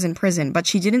when she was in prison, but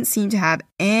she didn't seem to have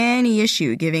any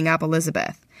issue giving up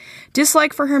Elizabeth.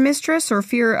 Dislike for her mistress or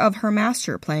fear of her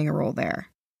master playing a role there?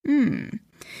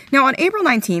 Now, on April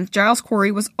 19th, Giles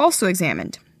Corey was also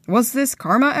examined. Was this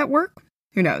karma at work?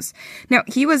 Who knows? Now,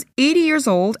 he was 80 years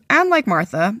old, and like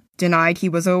Martha, denied he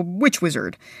was a witch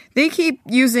wizard. They keep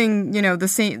using, the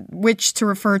same witch to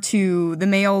refer to the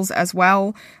males as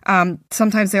well.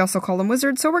 Sometimes they also call them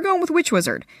wizards, so we're going with witch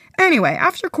wizard. Anyway,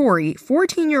 after Corey,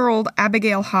 14-year-old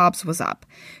Abigail Hobbs was up.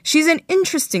 She's an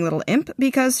interesting little imp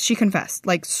because she confessed,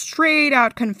 like straight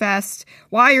out confessed.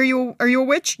 Why are you a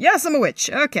witch? Yes, I'm a witch.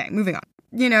 Okay, moving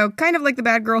on. Kind of like the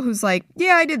bad girl who's like,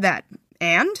 yeah, I did that.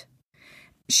 And?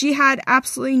 She had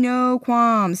absolutely no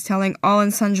qualms telling all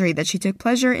and sundry that she took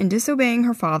pleasure in disobeying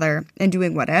her father and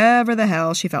doing whatever the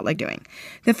hell she felt like doing.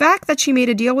 The fact that she made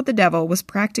a deal with the devil was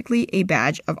practically a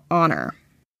badge of honor.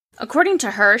 According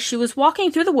to her, she was walking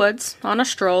through the woods on a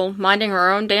stroll, minding her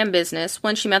own damn business,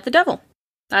 when she met the devil.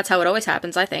 That's how it always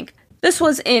happens, I think. This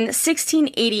was in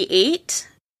 1688,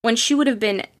 when she would have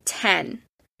been 10.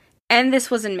 And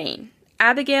this was in Maine.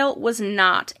 Abigail was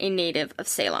not a native of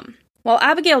Salem. While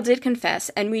Abigail did confess,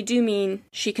 and we do mean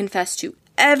she confessed to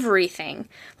everything,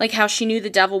 like how she knew the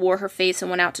devil wore her face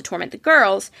and went out to torment the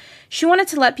girls, she wanted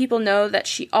to let people know that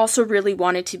she also really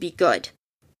wanted to be good.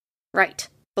 Right.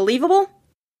 Believable?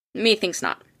 Methinks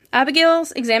not.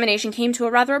 Abigail's examination came to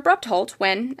a rather abrupt halt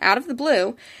when, out of the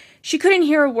blue, she couldn't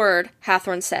hear a word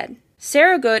Hathorne said.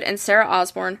 Sarah Good and Sarah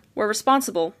Osborne were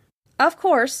responsible. Of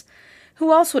course.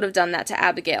 Who else would have done that to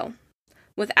Abigail?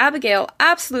 With Abigail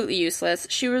absolutely useless,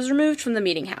 she was removed from the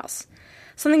meeting house.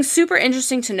 Something super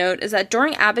interesting to note is that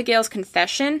during Abigail's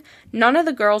confession, none of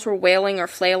the girls were wailing or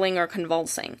flailing or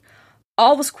convulsing.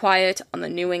 All was quiet on the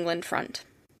New England front.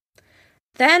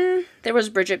 Then there was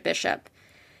Bridget Bishop.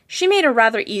 She made a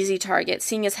rather easy target,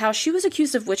 seeing as how she was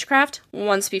accused of witchcraft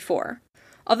once before.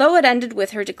 Although it ended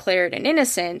with her declared an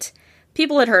innocent,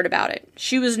 people had heard about it.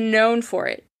 She was known for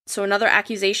it. So another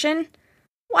accusation?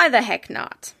 Why the heck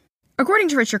not? According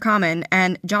to Richard Common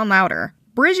and John Lauder,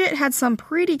 Bridget had some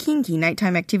pretty kinky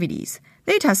nighttime activities.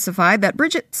 They testified that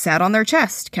Bridget sat on their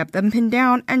chest, kept them pinned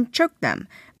down, and choked them.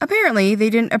 Apparently,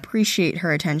 they didn't appreciate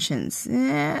her attentions.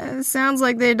 Sounds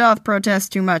like they doth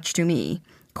protest too much to me.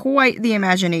 Quite the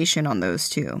imagination on those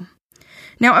two.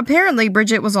 Now, apparently,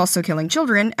 Bridget was also killing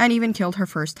children and even killed her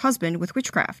first husband with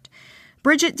witchcraft.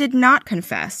 Bridget did not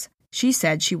confess. She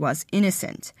said she was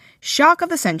innocent. Shock of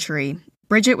the century,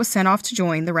 Bridget was sent off to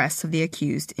join the rest of the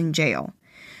accused in jail.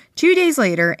 2 days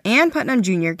later, Ann Putnam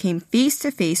Jr. came face to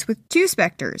face with 2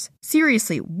 specters.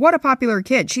 Seriously, what a popular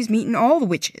kid. She's meeting all the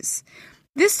witches.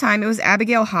 This time it was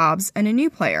Abigail Hobbs and a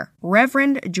new player,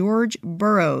 Reverend George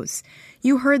Burroughs.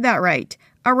 You heard that right.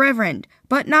 A reverend,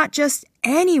 but not just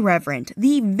any reverend,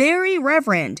 the very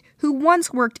reverend who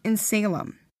once worked in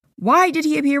Salem. Why did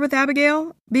he appear with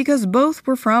Abigail? Because both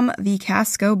were from the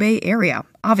Casco Bay area,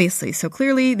 obviously, so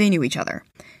clearly they knew each other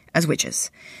as witches.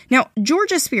 Now,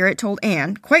 George's spirit told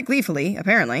Anne, quite gleefully,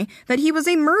 apparently, that he was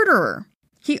a murderer.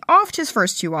 He offed his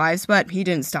first 2 wives, but he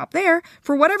didn't stop there.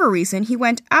 For whatever reason, he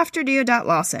went after Deodat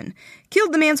Lawson,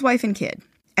 killed the man's wife and kid.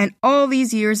 And all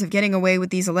these years of getting away with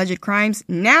these alleged crimes,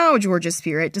 now George's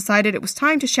spirit decided it was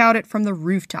time to shout it from the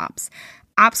rooftops.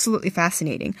 Absolutely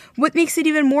fascinating. What makes it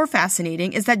even more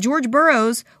fascinating is that George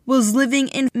Burroughs was living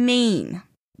in Maine.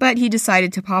 But he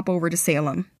decided to pop over to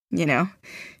Salem,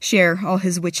 share all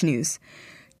his witch news.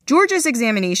 George's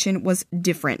examination was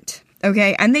different,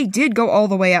 okay? And they did go all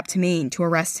the way up to Maine to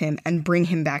arrest him and bring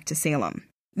him back to Salem.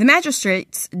 The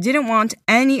magistrates didn't want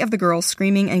any of the girls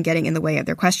screaming and getting in the way of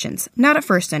their questions. Not at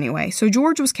first, anyway, so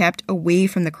George was kept away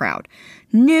from the crowd.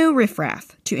 No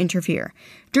riffraff to interfere.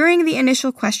 During the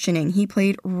initial questioning, he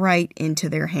played right into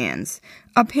their hands.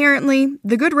 Apparently,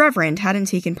 the good reverend hadn't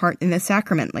taken part in the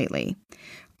sacrament lately.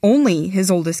 Only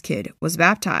his oldest kid was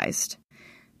baptized.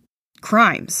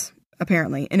 Crimes,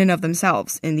 apparently, in and of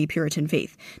themselves in the Puritan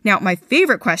faith. Now, my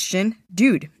favorite question,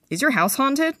 dude, is your house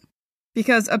haunted?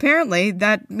 Because apparently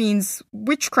that means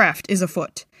witchcraft is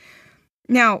afoot.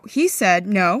 Now, he said,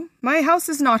 no, my house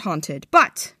is not haunted,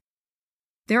 but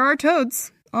there are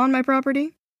toads on my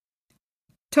property.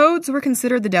 Toads were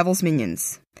considered the devil's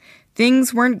minions.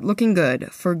 Things weren't looking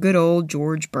good for good old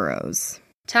George Burroughs.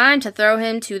 Time to throw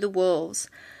him to the wolves.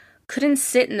 Couldn't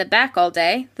sit in the back all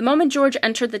day. The moment George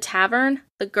entered the tavern,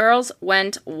 the girls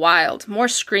went wild. More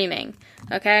screaming.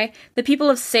 Okay? The people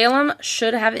of Salem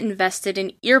should have invested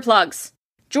in earplugs.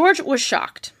 George was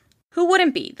shocked. Who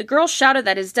wouldn't be? The girls shouted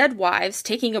that his dead wives,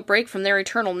 taking a break from their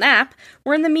eternal nap,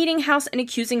 were in the meeting house and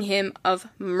accusing him of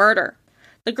murder.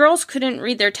 The girls couldn't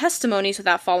read their testimonies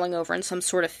without falling over in some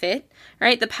sort of fit.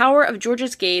 Right? The power of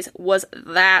George's gaze was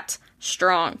that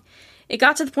strong. It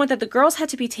got to the point that the girls had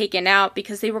to be taken out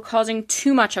because they were causing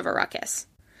too much of a ruckus.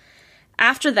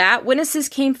 After that, witnesses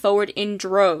came forward in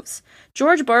droves.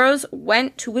 George Burroughs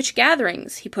went to witch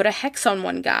gatherings. He put a hex on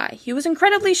one guy. He was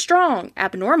incredibly strong,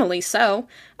 abnormally so,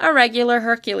 a regular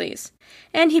Hercules.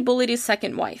 And he bullied his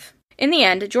second wife. In the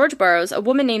end, George Burroughs, a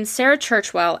woman named Sarah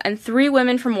Churchwell, and 3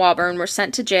 women from Woburn were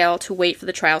sent to jail to wait for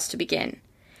the trials to begin.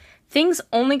 Things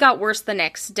only got worse the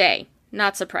next day.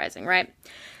 Not surprising, right?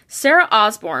 Sarah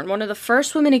Osborne, one of the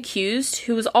first women accused,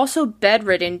 who was also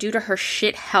bedridden due to her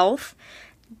shit health,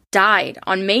 died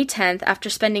on May 10th after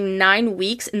spending 9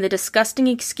 weeks in the disgusting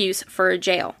excuse for a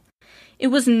jail. It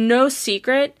was no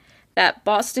secret that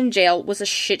Boston jail was a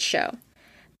shit show.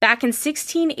 Back in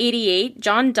 1688,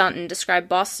 John Dunton described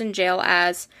Boston jail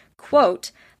as,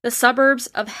 quote, the suburbs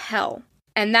of hell.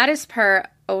 And that is per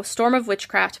A Storm of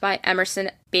Witchcraft by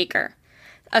Emerson Baker.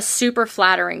 A super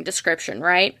flattering description,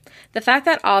 right? The fact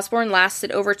that Osborne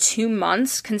lasted over 2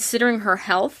 months, considering her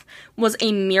health, was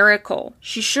a miracle.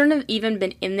 She shouldn't have even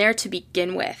been in there to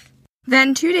begin with.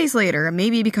 Then 2 days later,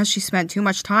 maybe because she spent too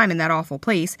much time in that awful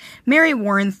place, Mary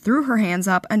Warren threw her hands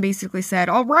up and basically said,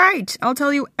 all right, I'll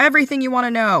tell you everything you want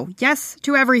to know. Yes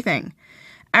to everything.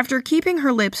 After keeping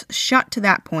her lips shut to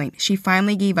that point, she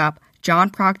finally gave up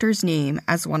John Proctor's name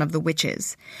as one of the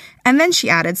witches. And then she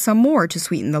added some more to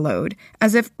sweeten the load,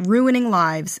 as if ruining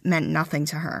lives meant nothing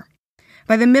to her.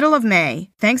 By the middle of May,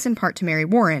 thanks in part to Mary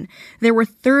Warren, there were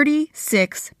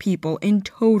 36 people in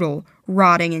total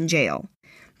rotting in jail.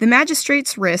 The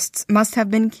magistrates' wrists must have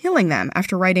been killing them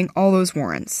after writing all those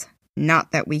warrants.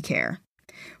 Not that we care.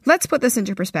 Let's put this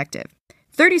into perspective.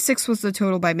 36 was the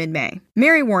total by mid-May.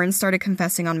 Mary Warren started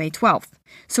confessing on May 12th.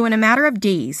 So in a matter of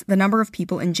days, the number of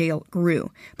people in jail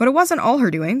grew. But it wasn't all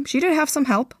her doing. She did have some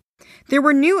help. There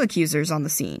were new accusers on the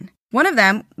scene. One of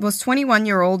them was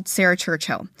 21-year-old Sarah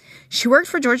Churchill. She worked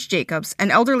for George Jacobs,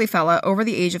 an elderly fella over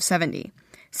the age of 70.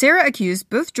 Sarah accused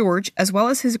both George as well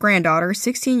as his granddaughter,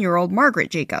 16-year-old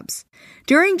Margaret Jacobs.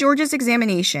 During George's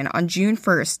examination on June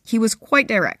 1st, he was quite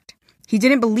direct. He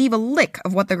didn't believe a lick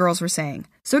of what the girls were saying.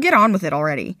 So get on with it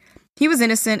already. He was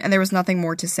innocent and there was nothing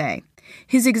more to say.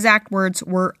 His exact words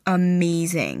were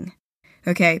amazing.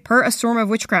 Okay, per A Storm of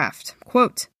Witchcraft,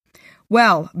 quote,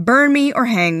 well, burn me or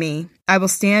hang me. I will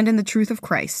stand in the truth of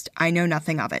Christ. I know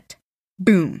nothing of it.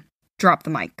 Boom. Drop the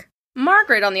mic.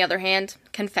 Margaret, on the other hand,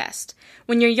 confessed.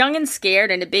 When you're young and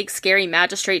scared and a big scary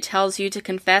magistrate tells you to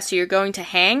confess or you're going to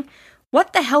hang,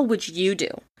 what the hell would you do?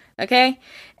 okay?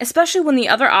 Especially when the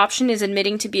other option is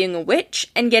admitting to being a witch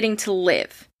and getting to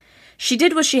live. She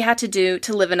did what she had to do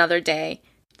to live another day,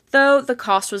 though the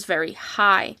cost was very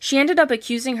high. She ended up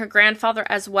accusing her grandfather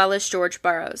as well as George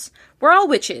Burroughs. We're all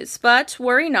witches, but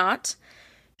worry not.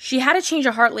 She had a change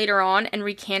of heart later on and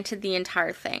recanted the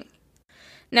entire thing.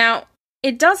 Now,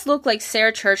 it does look like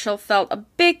Sarah Churchill felt a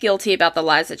bit guilty about the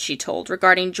lies that she told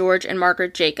regarding George and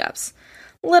Margaret Jacobs.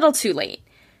 Little too late.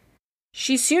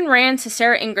 She soon ran to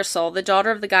Sarah Ingersoll, the daughter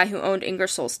of the guy who owned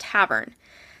Ingersoll's Tavern.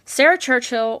 Sarah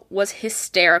Churchill was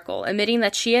hysterical, admitting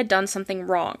that she had done something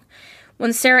wrong.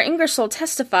 When Sarah Ingersoll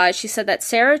testified, she said that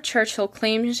Sarah Churchill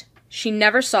claimed she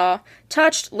never saw,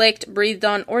 touched, licked, breathed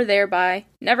on, or thereby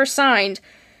never signed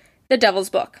the Devil's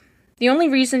Book. The only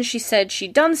reason she said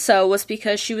she'd done so was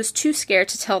because she was too scared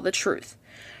to tell the truth.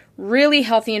 Really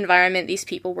healthy environment these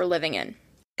people were living in.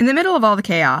 In the middle of all the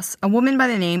chaos, a woman by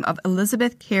the name of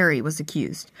Elizabeth Cary was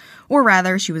accused. Or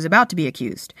rather, she was about to be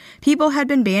accused. People had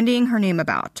been bandying her name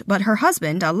about, but her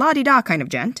husband, a la-di-da kind of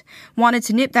gent, wanted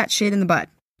to nip that shit in the bud.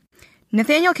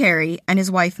 Nathaniel Cary and his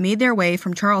wife made their way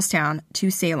from Charlestown to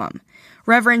Salem.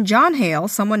 Reverend John Hale,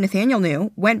 someone Nathaniel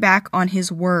knew, went back on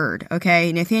his word,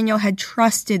 okay? Nathaniel had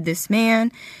trusted this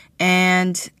man,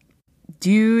 and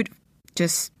dude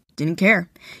just didn't care.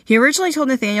 He originally told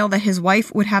Nathaniel that his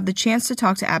wife would have the chance to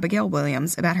talk to Abigail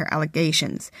Williams about her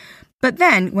allegations. But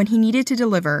then, when he needed to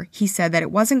deliver, he said that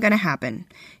it wasn't going to happen.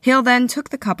 Hale then took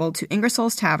the couple to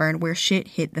Ingersoll's Tavern, where shit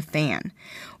hit the fan.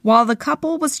 While the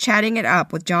couple was chatting it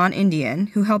up with John Indian,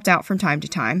 who helped out from time to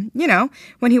time, you know,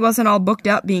 when he wasn't all booked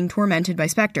up being tormented by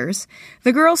specters,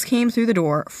 the girls came through the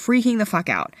door, freaking the fuck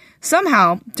out.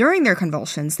 Somehow, during their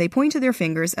convulsions, they pointed their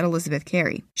fingers at Elizabeth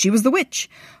Cary. She was the witch.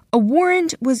 A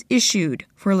warrant was issued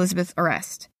for Elizabeth's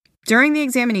arrest. During the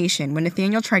examination, when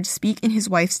Nathaniel tried to speak in his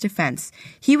wife's defense,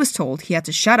 he was told he had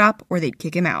to shut up or they'd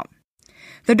kick him out.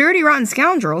 The dirty, rotten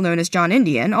scoundrel known as John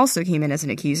Indian also came in as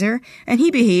an accuser, and he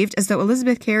behaved as though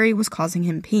Elizabeth Cary was causing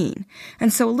him pain,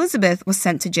 and so Elizabeth was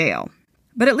sent to jail.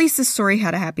 But at least this story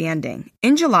had a happy ending.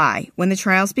 In July, when the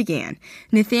trials began,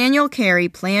 Nathaniel Cary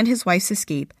planned his wife's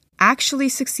escape, actually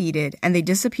succeeded, and they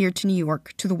disappeared to New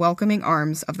York to the welcoming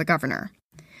arms of the governor.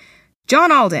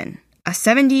 John Alden, a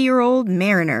 70-year-old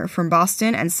mariner from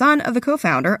Boston and son of the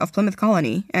co-founder of Plymouth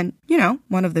Colony, and, you know,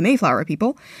 one of the Mayflower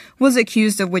people, was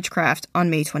accused of witchcraft on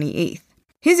May 28th.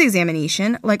 His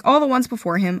examination, like all the ones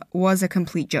before him, was a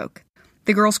complete joke.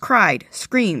 The girls cried,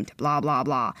 screamed, blah, blah,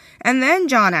 blah. And then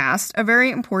John asked a very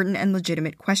important and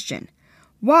legitimate question.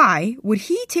 Why would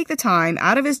he take the time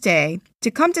out of his day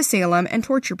to come to Salem and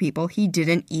torture people he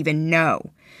didn't even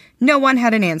know? No one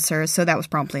had an answer, so that was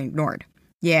promptly ignored.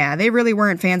 Yeah, they really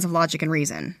weren't fans of logic and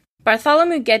reason.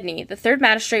 Bartholomew Gedney, the third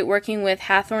magistrate working with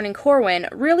Hathorne and Corwin,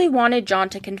 really wanted John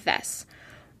to confess.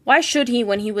 Why should he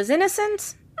when he was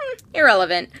innocent?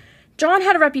 Irrelevant. John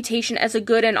had a reputation as a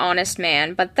good and honest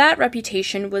man, but that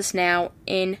reputation was now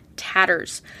in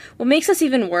tatters. What makes this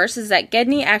even worse is that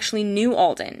Gedney actually knew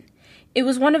Alden. It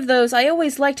was one of those, I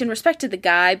always liked and respected the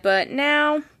guy, but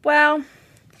now, well,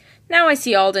 now I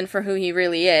see Alden for who he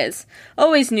really is.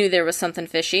 Always knew there was something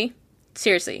fishy.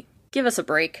 Seriously, give us a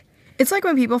break. It's like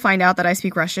when people find out that I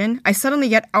speak Russian, I suddenly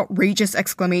get outrageous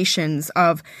exclamations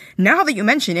of, now that you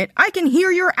mention it, I can hear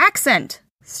your accent!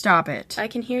 Stop it. I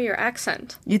can hear your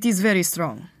accent. It is very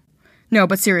strong. No,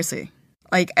 but seriously,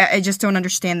 I just don't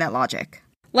understand that logic.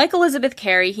 Like Elizabeth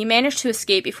Cary, he managed to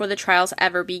escape before the trials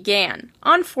ever began.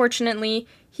 Unfortunately,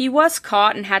 he was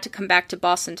caught and had to come back to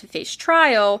Boston to face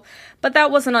trial, but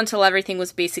that wasn't until everything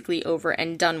was basically over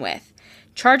and done with.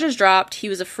 Charges dropped, he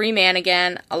was a free man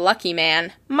again, a lucky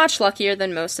man, much luckier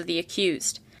than most of the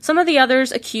accused. Some of the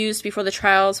others accused before the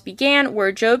trials began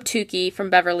were Job Tukey from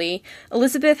Beverly,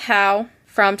 Elizabeth Howe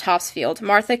from Topsfield,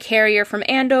 Martha Carrier from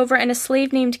Andover, and a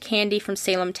slave named Candy from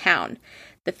Salem Town.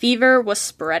 The fever was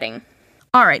spreading.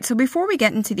 Alright, so before we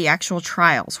get into the actual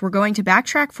trials, we're going to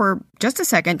backtrack for just a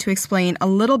second to explain a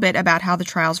little bit about how the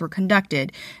trials were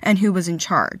conducted and who was in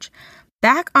charge.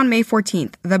 Back on May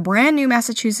 14th, the brand new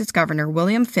Massachusetts governor,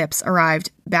 William Phips, arrived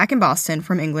back in Boston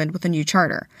from England with a new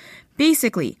charter.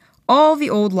 Basically, all the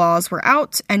old laws were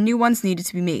out and new ones needed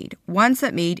to be made, ones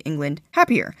that made England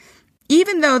happier.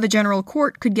 Even though the General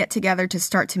Court could get together to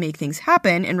start to make things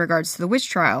happen in regards to the witch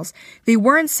trials, they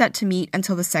weren't set to meet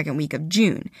until the second week of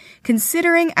June.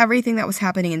 Considering everything that was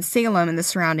happening in Salem and the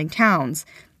surrounding towns,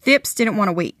 Phips didn't want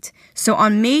to wait. So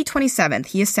on May 27th,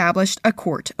 he established a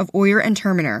court of Oyer and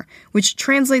Terminer, which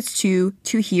translates to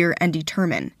hear and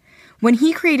determine. When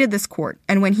he created this court,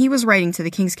 and when he was writing to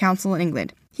the King's Council in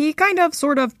England, he kind of,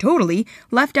 sort of, totally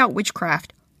left out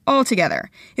witchcraft altogether.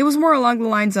 It was more along the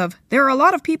lines of, there are a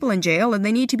lot of people in jail and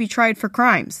they need to be tried for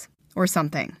crimes, or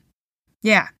something.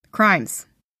 Yeah, crimes.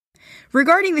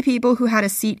 Regarding the people who had a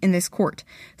seat in this court,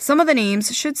 some of the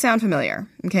names should sound familiar.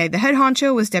 Okay, the head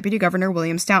honcho was Deputy Governor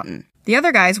William Stoughton. The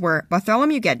other guys were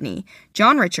Bartholomew Gedney,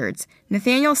 John Richards,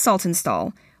 Nathaniel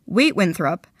Saltonstall, Waite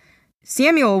Winthrop,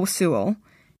 Samuel Sewell,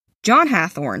 John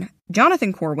Hathorne,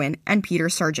 Jonathan Corwin, and Peter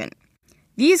Sargent.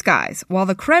 These guys, while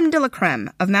the creme de la creme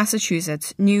of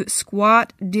Massachusetts, knew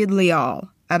squat diddly all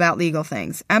about legal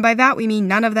things, and by that we mean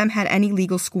none of them had any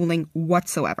legal schooling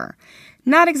whatsoever.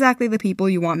 Not exactly the people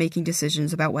you want making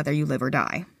decisions about whether you live or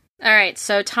die. All right,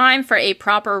 so time for a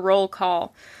proper roll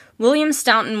call. William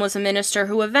Stoughton was a minister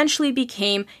who eventually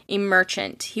became a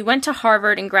merchant. He went to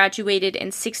Harvard and graduated in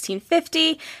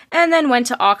 1650, and then went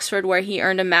to Oxford where he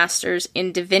earned a master's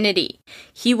in divinity.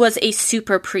 He was a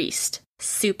super priest.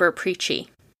 Super preachy.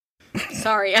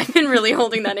 Sorry, I've been really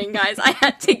holding that in, guys. I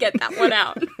had to get that one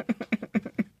out.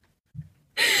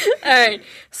 Alright,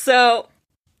 so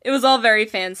it was all very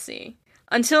fancy.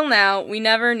 Until now, we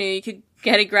never knew you could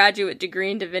get a graduate degree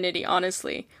in divinity,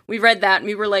 honestly. We read that and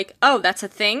we were like, oh, that's a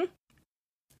thing?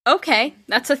 Okay,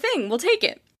 that's a thing, we'll take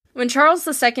it. When Charles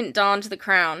II donned the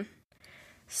crown,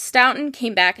 Stoughton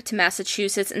came back to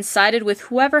Massachusetts and sided with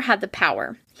whoever had the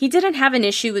power. He didn't have an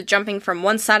issue with jumping from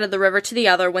one side of the river to the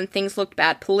other when things looked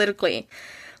bad politically,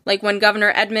 like when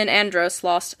Governor Edmund Andros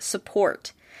lost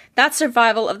support. That's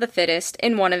survival of the fittest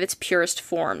in one of its purest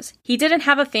forms. He didn't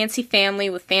have a fancy family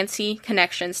with fancy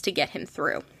connections to get him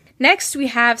through. Next, we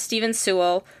have Stephen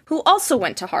Sewell, who also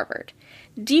went to Harvard.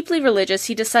 Deeply religious,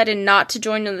 he decided not to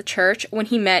join in the church when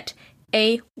he met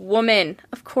a woman.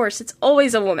 Of course, it's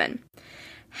always a woman.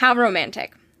 How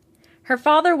romantic. Her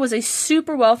father was a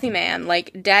super wealthy man,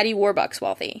 like Daddy Warbucks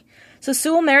wealthy. So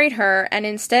Sewell married her and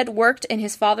instead worked in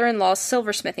his father-in-law's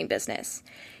silversmithing business.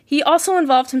 He also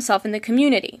involved himself in the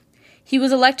community. He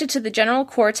was elected to the General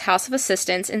Court's House of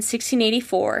Assistants in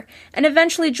 1684 and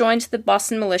eventually joined the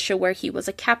Boston militia where he was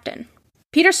a captain.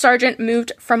 Peter Sargent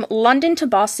moved from London to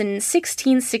Boston in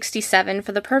 1667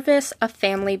 for the purpose of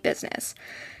family business.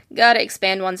 Gotta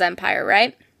expand one's empire,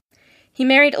 right? He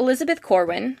married Elizabeth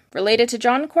Corwin, related to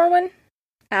John Corwin?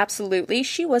 Absolutely,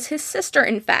 she was his sister,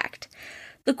 in fact.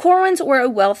 The Corwins were a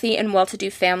wealthy and well-to-do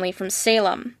family from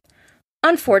Salem.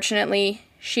 Unfortunately,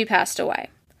 she passed away.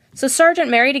 So Sargent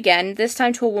married again, this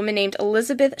time to a woman named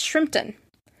Elizabeth Shrimpton.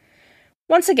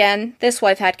 Once again, this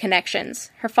wife had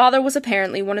connections. Her father was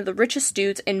apparently one of the richest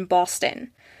dudes in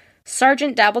Boston.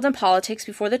 Sargent dabbled in politics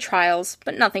before the trials,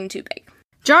 but nothing too big.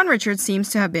 John Richards seems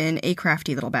to have been a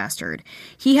crafty little bastard.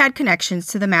 He had connections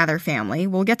to the Mather family,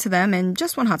 we'll get to them in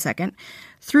just one hot second,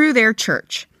 through their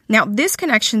church. Now, this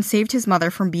connection saved his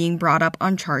mother from being brought up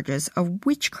on charges of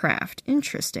witchcraft.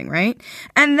 Interesting, right?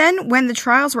 And then, when the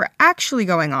trials were actually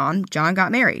going on, John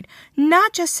got married.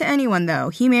 Not just to anyone, though.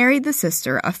 He married the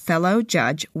sister of fellow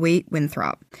Judge Waite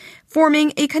Winthrop,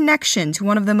 forming a connection to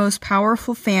one of the most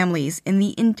powerful families in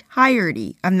the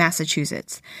entirety of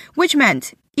Massachusetts, which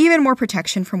meant even more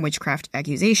protection from witchcraft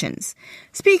accusations.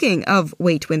 Speaking of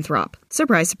Waite Winthrop,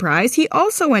 surprise, surprise, he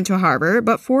also went to Harvard,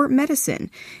 but for medicine.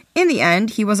 In the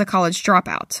end, he was a college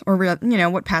dropout, or,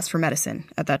 what passed for medicine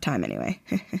at that time anyway.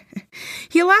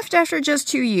 He left after just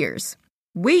 2 years.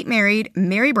 Waite married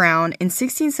Mary Brown in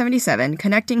 1677,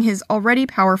 connecting his already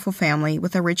powerful family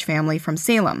with a rich family from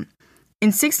Salem. In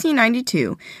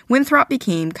 1692, Winthrop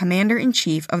became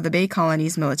Commander-in-Chief of the Bay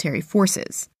Colony's military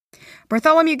forces.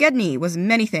 Bartholomew Gedney was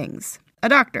many things: a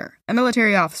doctor, a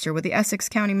military officer with the Essex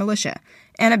County Militia,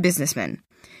 and a businessman.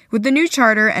 With the new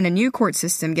charter and a new court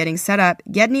system getting set up,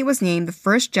 Gedney was named the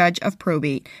first judge of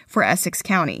probate for Essex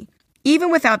County.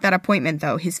 Even without that appointment,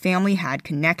 though, his family had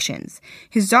connections.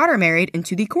 His daughter married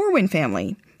into the Corwin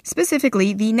family,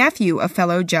 specifically the nephew of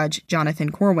fellow Judge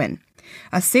Jonathan Corwin.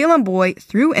 A Salem boy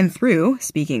through and through,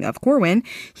 speaking of Corwin,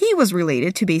 he was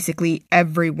related to basically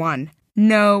everyone.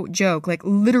 No joke, like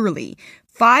literally.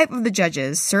 5 of the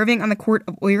judges serving on the court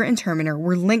of Oyer and Terminer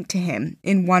were linked to him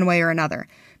in one way or another.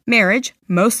 Marriage,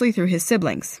 mostly through his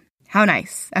siblings. How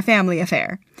nice. A family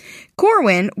affair.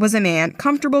 Corwin was a man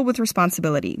comfortable with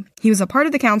responsibility. He was a part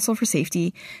of the Council for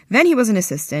Safety, then he was an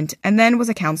assistant, and then was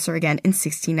a counselor again in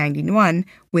 1691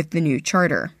 with the new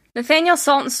charter. Nathaniel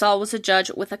Saltonstall was a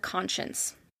judge with a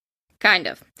conscience. Kind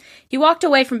of. He walked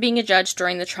away from being a judge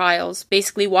during the trials,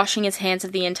 basically washing his hands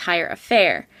of the entire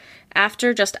affair,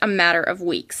 after just a matter of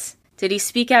weeks. Did he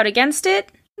speak out against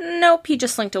it? Nope, he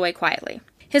just slinked away quietly.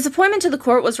 His appointment to the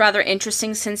court was rather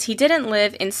interesting since he didn't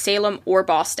live in Salem or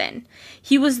Boston.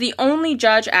 He was the only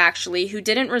judge, actually, who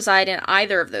didn't reside in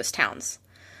either of those towns.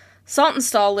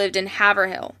 Saltonstall lived in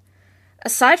Haverhill.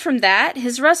 Aside from that,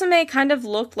 his resume kind of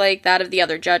looked like that of the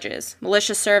other judges.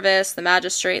 Militia service, the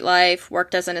magistrate life,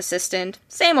 worked as an assistant.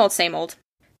 Same old, same old.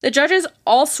 The judges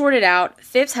all sorted out.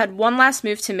 Phipps had one last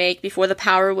move to make before the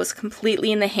power was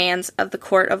completely in the hands of the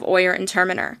Court of Oyer and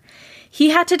Terminer. He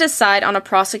had to decide on a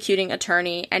prosecuting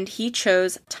attorney, and he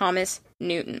chose Thomas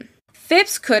Newton.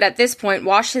 Phipps could, at this point,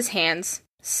 wash his hands,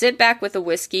 sit back with a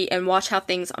whiskey, and watch how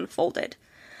things unfolded.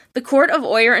 The Court of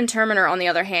Oyer and Terminer, on the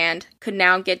other hand, could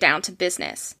now get down to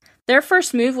business. Their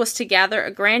first move was to gather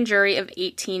a grand jury of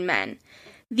 18 men.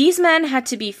 These men had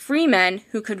to be free men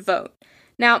who could vote.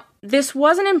 Now, this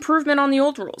was an improvement on the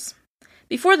old rules.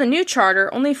 Before the new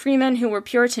charter, only freemen who were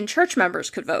Puritan church members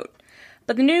could vote.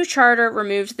 But the new charter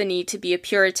removed the need to be a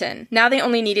Puritan. Now they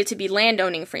only needed to be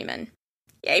landowning freemen.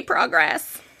 Yay,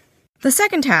 progress! The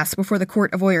second task before the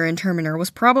Court of Oyer and Terminer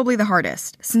was probably the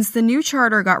hardest. Since the new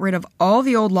charter got rid of all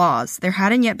the old laws, there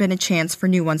hadn't yet been a chance for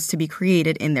new ones to be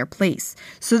created in their place.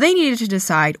 So they needed to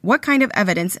decide what kind of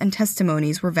evidence and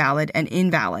testimonies were valid and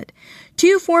invalid.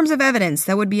 Two forms of evidence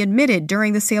that would be admitted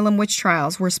during the Salem witch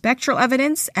trials were spectral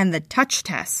evidence and the touch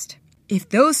test. If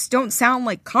those don't sound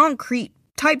like concrete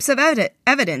types of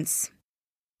evidence,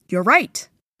 you're right.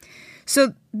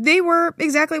 So they were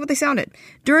exactly what they sounded.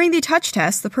 During the touch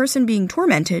test, the person being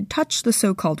tormented touched the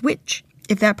so-called witch.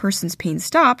 If that person's pain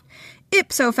stopped,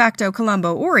 ipso facto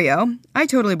Columbo Oreo, I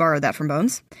totally borrowed that from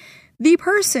Bones, the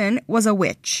person was a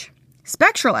witch.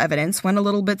 Spectral evidence went a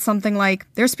little bit something like,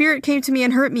 their spirit came to me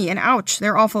and hurt me, and ouch,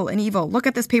 they're awful and evil. Look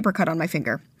at this paper cut on my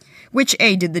finger. Which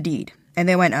A did the deed? And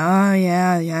they went, oh,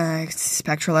 yeah,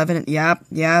 spectral evidence, yeah,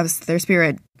 their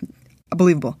spirit.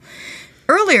 Believable.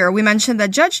 Earlier, we mentioned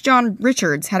that Judge John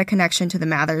Richards had a connection to the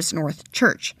Mathers North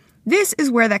Church. This is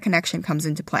where that connection comes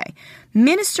into play.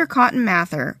 Minister Cotton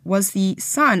Mather was the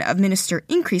son of Minister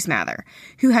Increase Mather,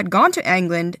 who had gone to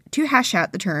England to hash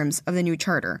out the terms of the new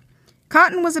charter.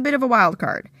 Cotton was a bit of a wild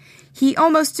card. He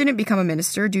almost didn't become a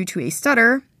minister due to a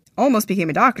stutter, almost became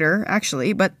a doctor,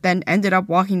 actually, but then ended up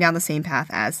walking down the same path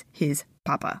as his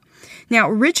papa. Now,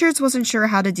 Richards wasn't sure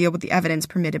how to deal with the evidence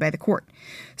permitted by the court,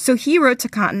 so he wrote to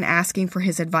Cotton asking for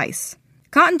his advice.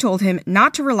 Cotton told him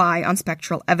not to rely on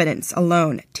spectral evidence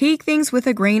alone. Take things with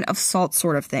a grain of salt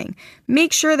sort of thing.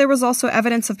 Make sure there was also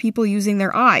evidence of people using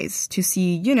their eyes to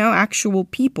see, actual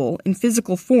people in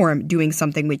physical form doing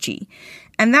something witchy.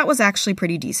 And that was actually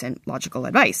pretty decent logical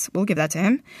advice. We'll give that to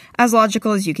him. As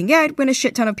logical as you can get when a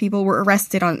shit ton of people were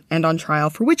arrested and on trial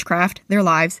for witchcraft, their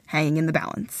lives hanging in the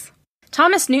balance.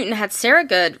 Thomas Newton had Sarah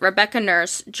Good, Rebecca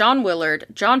Nurse, John Willard,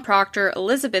 John Proctor,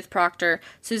 Elizabeth Proctor,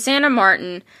 Susanna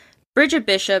Martin, Bridget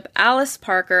Bishop, Alice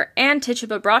Parker, and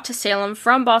Tituba brought to Salem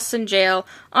from Boston jail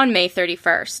on May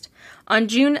 31st. On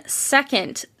June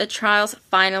 2nd, the trials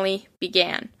finally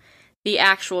began. The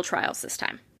actual trials this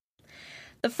time.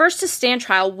 The first to stand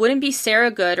trial wouldn't be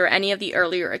Sarah Good or any of the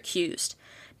earlier accused.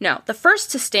 No, the first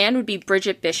to stand would be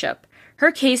Bridget Bishop.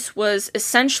 Her case was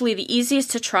essentially the easiest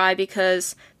to try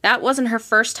because that wasn't her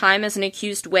first time as an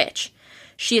accused witch.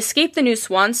 She escaped the noose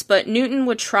once, but Newton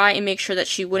would try and make sure that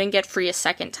she wouldn't get free a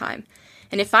second time.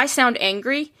 And if I sound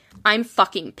angry, I'm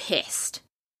fucking pissed.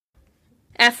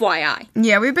 FYI.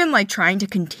 Yeah, we've been, trying to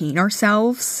contain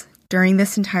ourselves during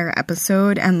this entire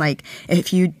episode, and,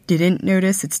 if you didn't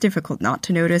notice, it's difficult not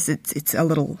to notice. It's a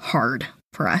little hard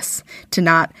for us to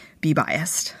not be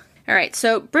biased. Alright,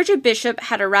 so Bridget Bishop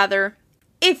had a rather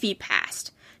iffy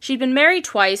past. She'd been married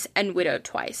twice and widowed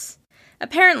twice.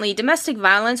 Apparently, domestic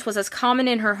violence was as common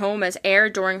in her home as air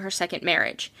during her second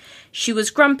marriage. She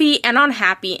was grumpy and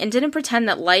unhappy and didn't pretend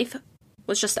that life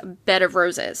was just a bed of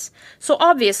roses. So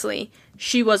obviously,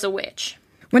 she was a witch.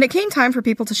 When it came time for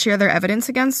people to share their evidence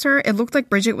against her, it looked like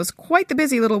Bridget was quite the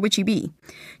busy little witchy bee.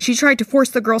 She tried to force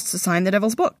the girls to sign the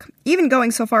Devil's Book, even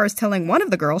going so far as telling one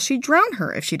of the girls she'd drown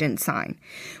her if she didn't sign.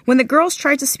 When the girls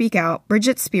tried to speak out,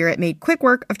 Bridget's spirit made quick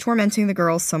work of tormenting the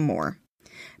girls some more.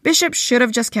 Bishop should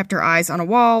have just kept her eyes on a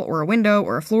wall or a window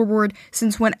or a floorboard,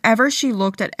 since whenever she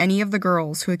looked at any of the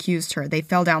girls who accused her, they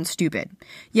fell down stupid.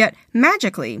 Yet,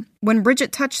 magically, when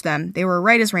Bridget touched them, they were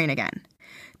right as rain again.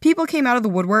 People came out of the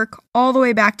woodwork all the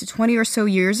way back to 20 or so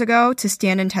years ago to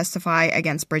stand and testify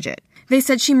against Bridget. They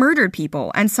said she murdered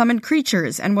people and summoned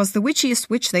creatures and was the witchiest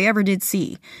witch they ever did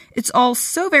see. It's all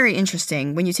so very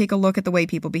interesting when you take a look at the way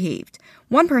people behaved.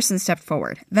 One person stepped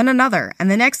forward, then another, and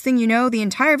the next thing you know, the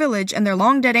entire village and their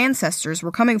long-dead ancestors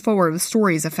were coming forward with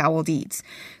stories of foul deeds.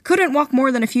 Couldn't walk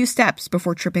more than a few steps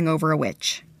before tripping over a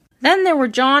witch. Then there were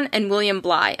John and William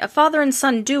Bly, a father and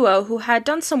son duo who had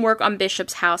done some work on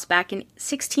Bishop's house back in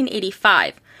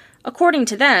 1685. According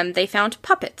to them, they found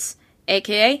puppets,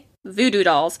 aka voodoo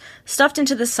dolls, stuffed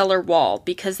into the cellar wall,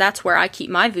 because that's where I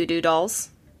keep my voodoo dolls.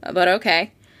 But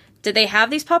okay. Did they have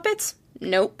these puppets?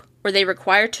 Nope. Were they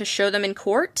required to show them in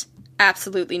court?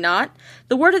 Absolutely not.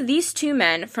 The word of these two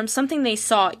men from something they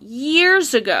saw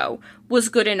years ago was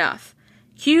good enough.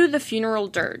 Cue the funeral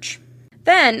dirge.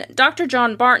 Then, Dr.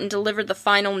 John Barton delivered the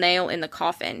final nail in the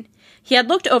coffin. He had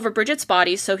looked over Bridget's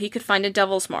body so he could find a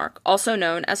devil's mark, also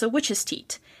known as a witch's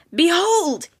teat.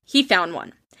 Behold! He found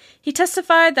one. He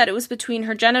testified that it was between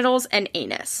her genitals and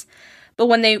anus. But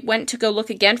when they went to go look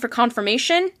again for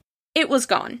confirmation, it was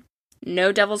gone.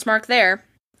 No devil's mark there.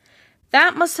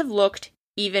 That must have looked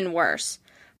even worse.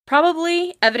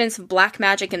 Probably evidence of black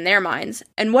magic in their minds,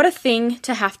 and what a thing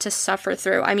to have to suffer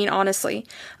through. I mean, honestly,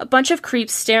 a bunch of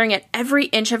creeps staring at every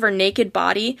inch of her naked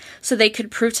body so they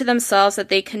could prove to themselves that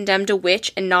they condemned a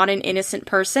witch and not an innocent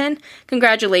person.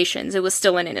 Congratulations, it was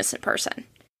still an innocent person.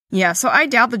 Yeah, so I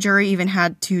doubt the jury even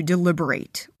had to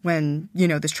deliberate when,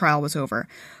 this trial was over.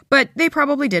 But they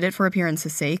probably did it for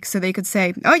appearance's sake, so they could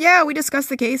say, oh yeah, we discussed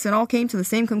the case and all came to the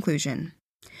same conclusion.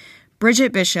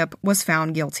 Bridget Bishop was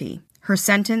found guilty. Her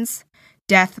sentence,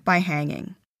 death by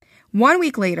hanging. 1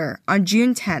 week later, on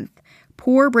June 10th,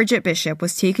 poor Bridget Bishop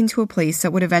was taken to a place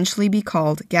that would eventually be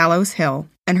called Gallows Hill,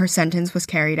 and her sentence was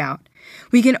carried out.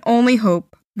 We can only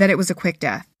hope that it was a quick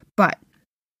death, but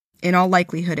in all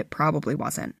likelihood, it probably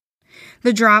wasn't.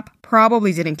 The drop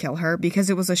probably didn't kill her because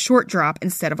it was a short drop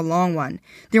instead of a long one.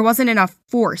 There wasn't enough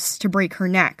force to break her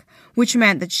neck, which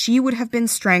meant that she would have been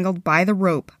strangled by the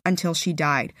rope until she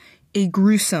died. A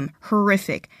gruesome,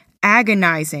 horrific,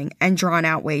 agonizing, and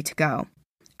drawn-out way to go.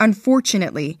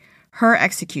 Unfortunately, her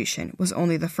execution was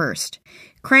only the first.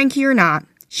 Cranky or not,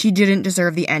 she didn't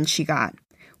deserve the end she got.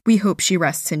 We hope she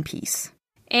rests in peace.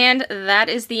 And that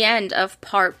is the end of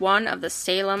part 1 of the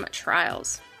Salem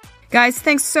trials. Guys,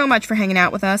 thanks so much for hanging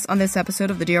out with us on this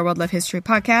episode of the Dear World Love History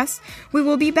podcast. We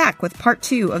will be back with part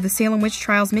 2 of the Salem Witch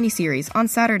Trials miniseries on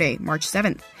Saturday, March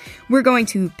 7th. We're going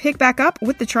to pick back up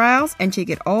with the trials and take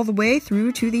it all the way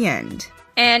through to the end.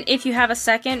 And if you have a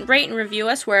second, rate and review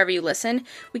us wherever you listen.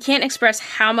 We can't express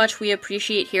how much we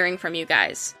appreciate hearing from you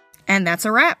guys. And that's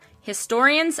a wrap.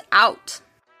 Historians out.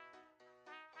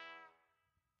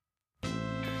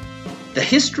 The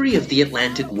History of the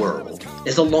Atlantic World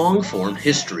is a long-form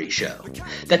history show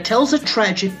that tells a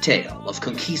tragic tale of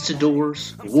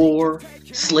conquistadors, war,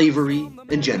 slavery,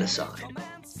 and genocide.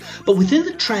 But within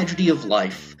the tragedy of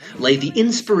life lay the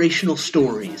inspirational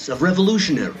stories of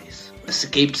revolutionaries,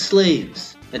 escaped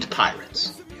slaves, and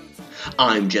pirates.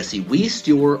 I'm Jesse Wiest,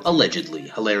 your allegedly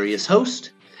hilarious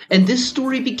host, and this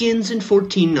story begins in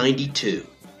 1492,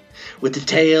 with the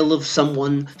tale of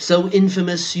someone so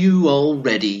infamous you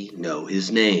already know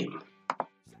his name.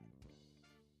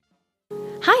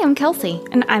 Hi, I'm Kelsey.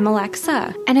 And I'm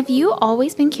Alexa. And have you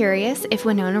always been curious if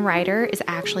Winona Ryder is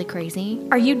actually crazy?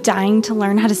 Are you dying to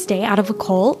learn how to stay out of a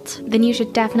cult? Then you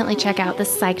should definitely check out the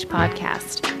Psyched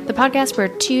podcast. The podcast where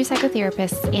two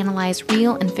psychotherapists analyze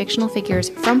real and fictional figures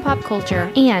from pop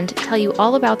culture and tell you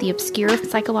all about the obscure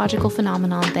psychological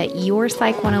phenomenon that your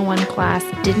Psych 101 class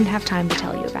didn't have time to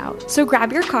tell you about. So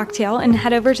grab your cocktail and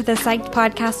head over to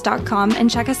thepsychedpodcast.com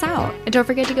and check us out. And don't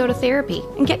forget to go to therapy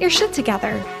and get your shit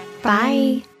together.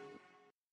 Bye.